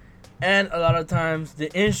cancer, and a lot of times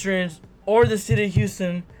the insurance or the city of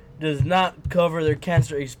Houston does not cover their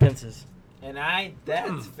cancer expenses. And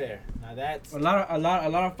that's fair. Now that's a lot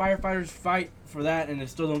of firefighters fight for that and they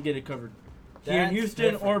still don't get it covered. Here in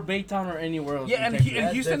Houston or Baytown or anywhere else. Yeah, and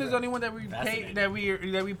Houston is the only one that we pay that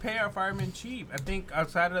we pay our firemen cheap. I think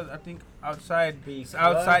outside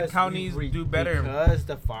counties do better because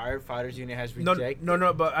the firefighters union has rejected.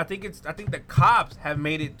 No, but I think the cops have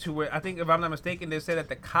made it to where I think if I'm not mistaken, they said that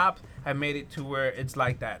the cops have made it to where it's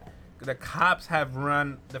like that. The cops have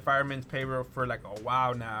run the firemen's payroll for like a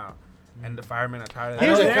while now. And the firemen are tired of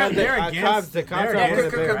that. They're against the cops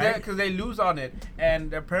because they lose on it,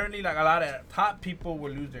 and apparently like a lot of top people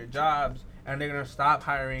will lose their jobs, and they're gonna stop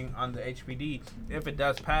hiring on the HPD if it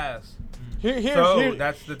does pass.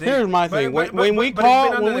 That's the thing. Here's my thing. When we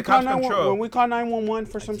call 911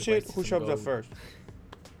 for some shit, who shows up first?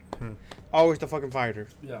 Always the fucking fighter.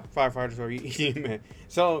 Yeah. Firefighters or EMS.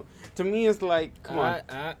 So to me, it's like, come on.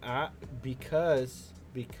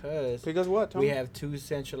 Because what, Tom? We have 2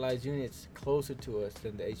 centralized units closer to us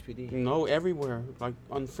than the HPD. No, everywhere, like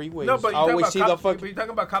on freeways. No, but I always see you're talking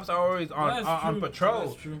about cops are always on patrol.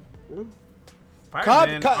 That's true.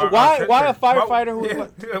 firemen why a firefighter who?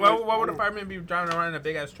 Why would a fireman be driving around in a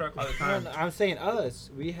big ass truck all the time? No, I'm saying us.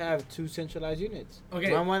 We have 2 centralized units. Okay.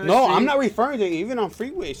 No, I'm not referring to even on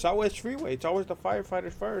freeway, Southwest Freeway. It's always the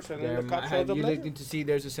firefighters first, and then the cops shows up you later. looked to see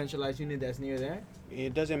there's a centralized unit that's near there?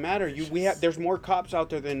 It doesn't matter. There's more cops out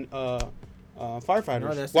there than firefighters.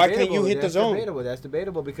 No, that's Why debatable. can't you hit the zone? That's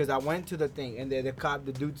debatable because I went to the thing and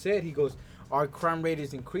the dude said, he goes, our crime rate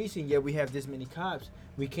is increasing, yet we have this many cops.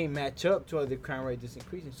 We can't match up to other crime rate that's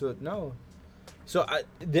increasing. So no. So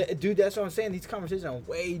dude, that's what I'm saying. These conversations are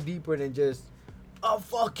way deeper than just, oh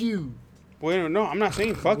fuck you. Well, no, I'm not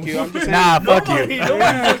saying fuck you. I'm just saying fuck you.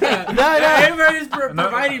 Everybody's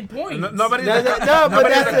providing points. Nobody's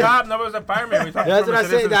a cop. Nobody's a fireman. That's what I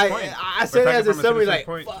said. I said it as a summary, like,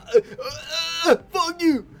 fuck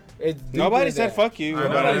you. Nobody said fuck you.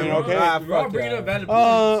 But I mean, okay. We're all bringing up valid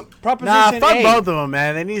points. Proposition fuck 8. both of them,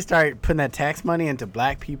 man. They need to start putting that tax money into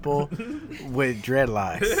black people with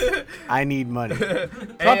dreadlocks. I need money.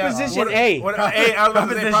 Proposition 8. Hey, I was about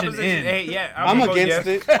to say Proposition 8. Yeah, I'm against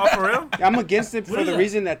it. Oh, for real? I'm against it for the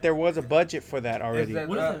reason that there was a budget for that already.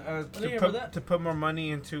 To put more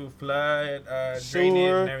money into flood, drainage,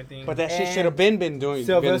 Sewer, and everything. but that shit should have been doing.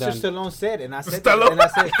 Sylvester Stallone said, and I said, Stallone? and I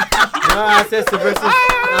said, no, I said Sylvester.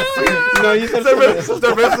 No, you said Sylvester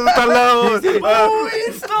Stallone.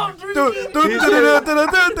 Stop He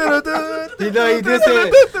did say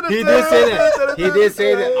that. He did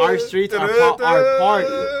say that our streets are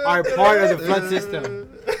part of the flood system.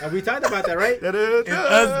 And we talked about that, right?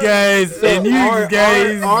 Us guys and you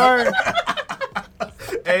guys.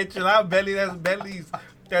 Hey, chill out, Belly. That's Belly's.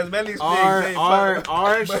 That's Belly's thing.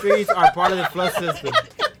 Our streets are part of the flood system.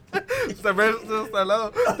 Sylvester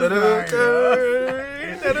Stallone.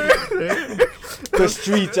 The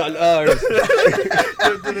streets are ours.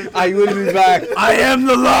 I will be back. I am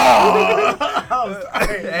the law.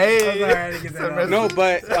 No,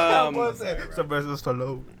 but Sylvester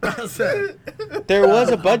Stallone. there was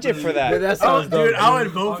a budget for that. Dude, I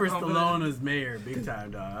would vote for Stallone as mayor, big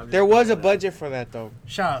time, dog. There was a budget for that though.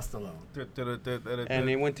 Shout out Stallone. And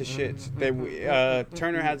it went to shit.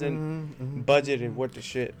 Turner hasn't budgeted what the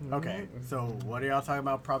shit. Okay, so what are y'all talking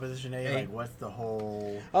about? Proposition 8? Like, what's the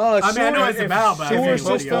whole? I mean, I know it's about, but sewer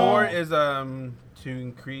system more is to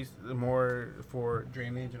increase more for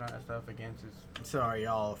drainage and all that stuff against it. So are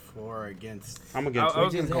y'all for or against? I'm against. I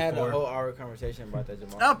was We just gonna had go a for whole hour conversation about that,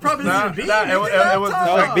 Jamal. Oh, Proposition B. It was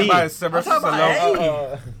B. by Sylvester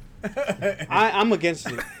Stallone. I'm against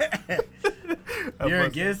it. You're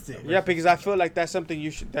against it. Yeah, because I feel like that's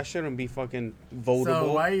something that shouldn't be fucking votable.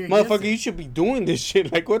 So why are you against Motherfucker, it? you should be doing this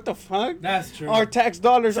shit. Like, what the fuck? That's true. Our tax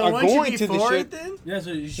dollars So are wouldn't you going be to this for shit. it then? Yeah,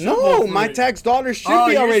 so you should No, vote for my it. tax dollars should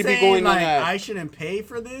be you're already be saying, going like, on that. I shouldn't pay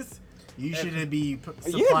for this. You shouldn't be.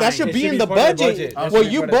 Yeah, that should be in the budget. Well,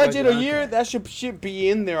 you budget a year, that should be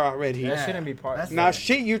in there already. That shouldn't be part. Now,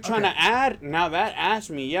 shit, you're trying to add. Now that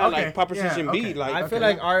ask me, like Proposition B, like I feel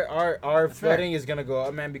like our flooding is gonna go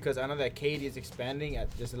up, man, because I know that Katy is expanding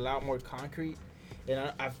at just a lot more concrete,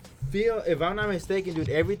 and I feel, if I'm not mistaken, dude,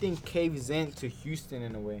 everything caves into Houston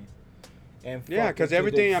in a way. And yeah, because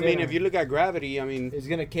everything. I mean, if you look at gravity, I mean, it's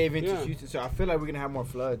gonna cave into Houston. So I feel like we're gonna have more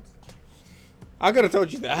floods. I could have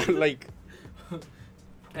told you that, like.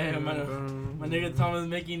 Hey, my nigga Thomas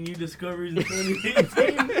making new discoveries in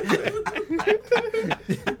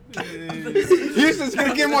 2018. Houston's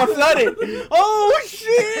gonna get more flooded. Oh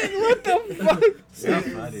shit! What the fuck?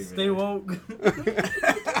 Stay woke.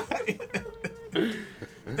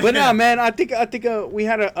 But nah, man, I think we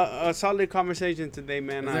had a solid conversation today,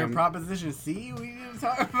 man. Is there a Proposition C we need to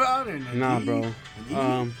talk about? Or nah, D? bro.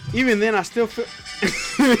 Even then, I still feel.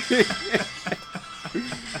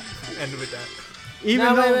 End with that.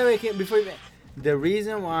 Wait, before you. The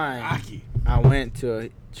reason why I went to a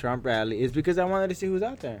Trump rally is because I wanted to see who's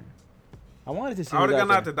out there. I wanted to see. I would have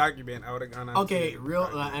gone out to document. I would have gone out. Okay,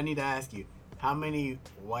 I need to ask you, how many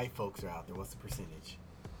white folks are out there? What's the percentage?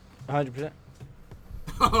 100%.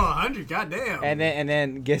 Oh, 100, goddamn. And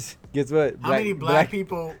then guess what? How many black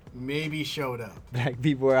people maybe showed up? Black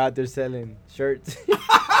people are out there selling shirts.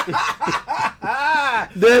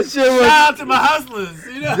 That shit was. Shout out to my hustlers.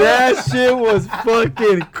 You know? That shit was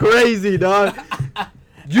fucking crazy, dog.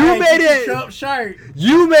 You made it. Shirt.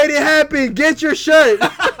 You made it happen. Get your shirt.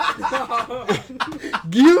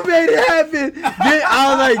 You made it happen. I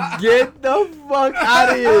was like, get the fuck out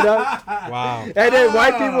of here, dog. Wow. And then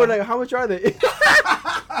white people were like, how much are they?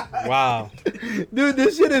 Wow. Dude,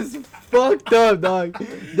 this shit is fucked up, dog.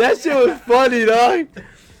 That shit was funny, dog.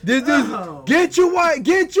 This is get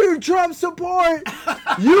your Trump support.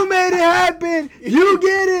 You made it happen. You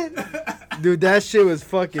get it. Dude, that shit was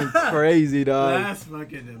fucking crazy, dog. That's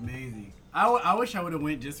fucking amazing. I wish I would have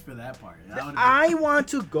went just for that part. I want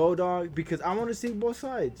to go, dog, because I want to see both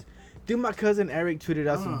sides. Dude, my cousin Eric tweeted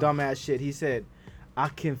out some dumbass shit. He said, I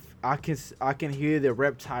can hear the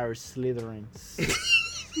reptiles slithering.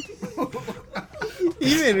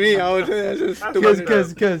 Even me, I was just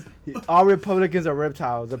stupid. Because all Republicans are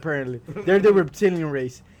reptiles, apparently. They're the reptilian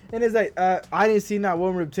race. And it's like, I didn't see not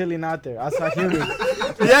one reptilian out there. I saw humans.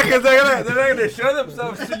 Yeah, because they're not gonna show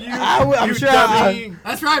themselves to you. I'm sure.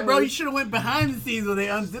 That's right, bro. You should have went behind the scenes when they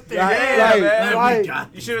unzipped their head.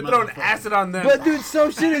 You should have thrown acid on them. But dude,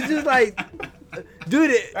 some shit is just like,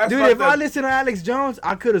 dude, if I listen to Alex Jones,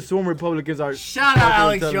 I could have sworn Republicans are. Shout out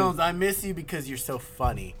Alex Jones. I miss you because you're so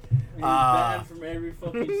funny. He's banned from every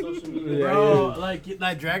fucking social media. Bro, like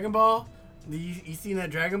Dragon Ball. You seen that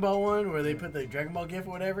Dragon Ball one where they put the Dragon Ball gif or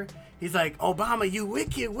whatever? He's like, Obama, you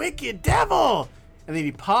wicked devil! And then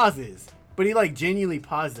he pauses. But he like genuinely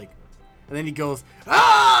pauses, like, and then he goes,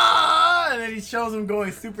 ah! And then he shows him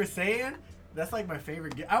going Super Saiyan. That's like my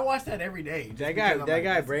favorite gif. I watch that every day. That guy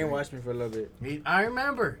brainwashed me for a little bit. I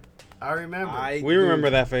remember. We remember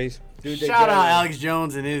that face. Dude, shout out Alex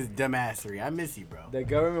Jones and his dumbassery. I miss you, bro. The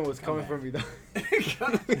government was coming for me, though.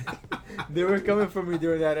 They were coming for me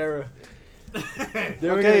during that era. They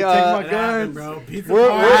were gonna take my guns, bro. Pizza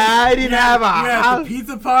party. I didn't have a house. You had the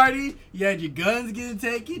pizza party. You had your guns getting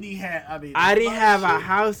taken. I didn't have a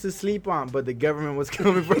house to sleep on, but the government was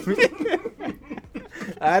coming for me.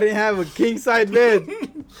 I didn't have a king size bed,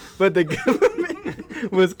 but the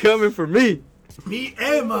government was coming for me. Me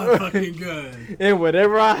and my fucking gun. And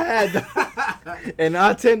whatever I had, and I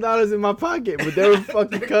had $10 in my pocket, but they were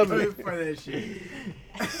fucking coming for that shit.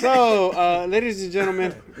 So, ladies and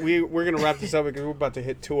gentlemen, we're gonna wrap this up because we're about to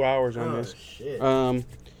hit 2 hours on this. Shit.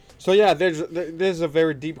 So yeah, there's a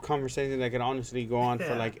very deep conversation that can honestly go on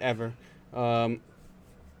for like ever.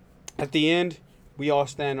 At the end, we all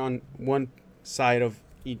stand on one side of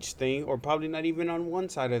each thing, or probably not even on one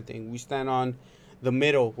side of the thing. We stand on the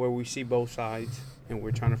middle where we see both sides, and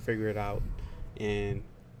we're trying to figure it out. And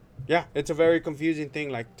yeah, it's a very confusing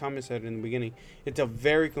thing, like Thomas said in the beginning. It's a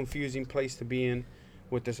very confusing place to be in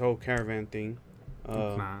with this whole caravan thing.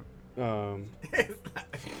 It's not.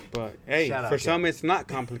 But hey, for some it's not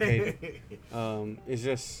complicated.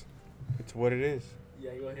 It's what it is.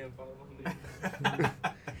 Yeah, go ahead and follow my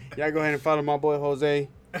Yeah, go ahead and follow my boy Jose.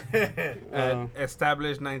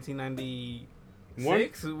 Established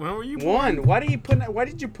 1996. When were you born? Why did you put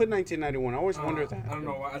 1991? I always wondered that. I don't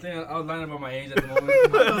know why. I think I was lying about my age at the moment.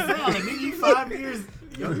 You 5 years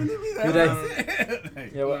younger than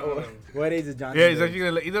me. What age is John? Yeah, he's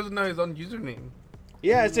actually he doesn't know his own username.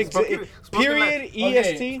 Yeah, it's period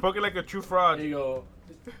EST. Spoken like a true fraud. There you go.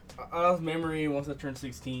 I lost memory once I turned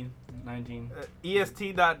 16, 19.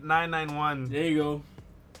 EST.991. There you go.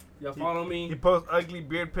 Y'all follow me. He posts ugly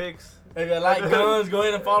beard pics. If you like guns, go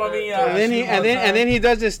ahead and follow me. And then he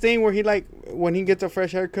does this thing where he like when he gets a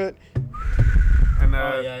fresh haircut. And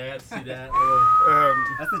yeah, I had to see that.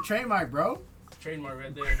 That's the trademark, bro. Trademark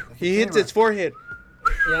right there. He hits his forehead.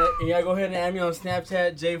 Yeah, go ahead and add me on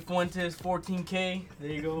Snapchat, J Fuentes 14K.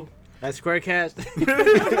 There you go. That's SquareCast.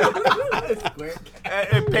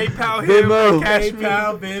 And PayPal him.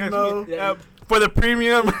 Venmo. For the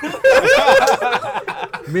premium.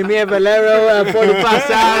 Meet me at Valero at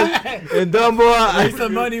 45 in Dumbo. Take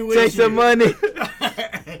some money with Take some money.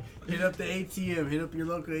 Hit up the ATM. Hit up your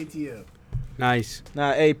local ATM. Nice.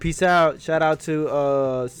 Nah, hey, peace out. Shout out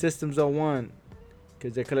to Systems 01.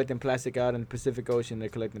 Because they're collecting plastic out in the Pacific Ocean. They're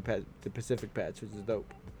collecting the Pacific patch, which is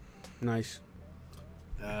dope. Nice.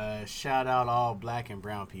 Shout out all black and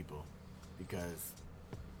brown people. Because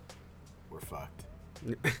we're fucked.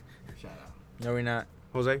 Shout out. No, we're not.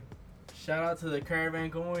 Jose? Shout out to the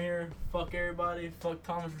caravan come over here. Fuck everybody. Fuck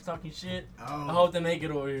Thomas for talking shit. Oh. I hope they make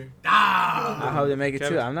it over here. Ah! I hope they make it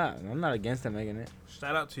too. I'm not against them making it.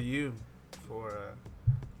 Shout out to you for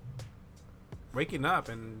waking up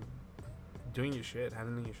and doing your shit,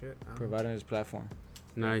 handling your shit. Providing this platform.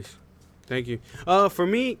 Nice. Thank you. For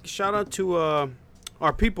me, shout out to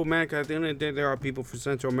our people, man. Cause at the end of the day, there are people from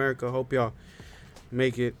Central America. Hope y'all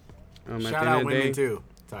make it. Shout out women too.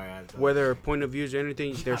 Sorry, whether point of views or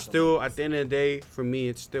anything, they're still, at the end of the day, for me,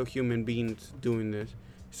 it's still human beings doing this.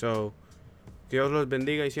 So, Dios los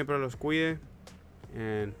bendiga y siempre los cuide.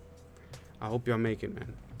 And I hope y'all make it,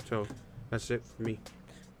 man. So, that's it for me.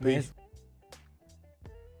 Peace.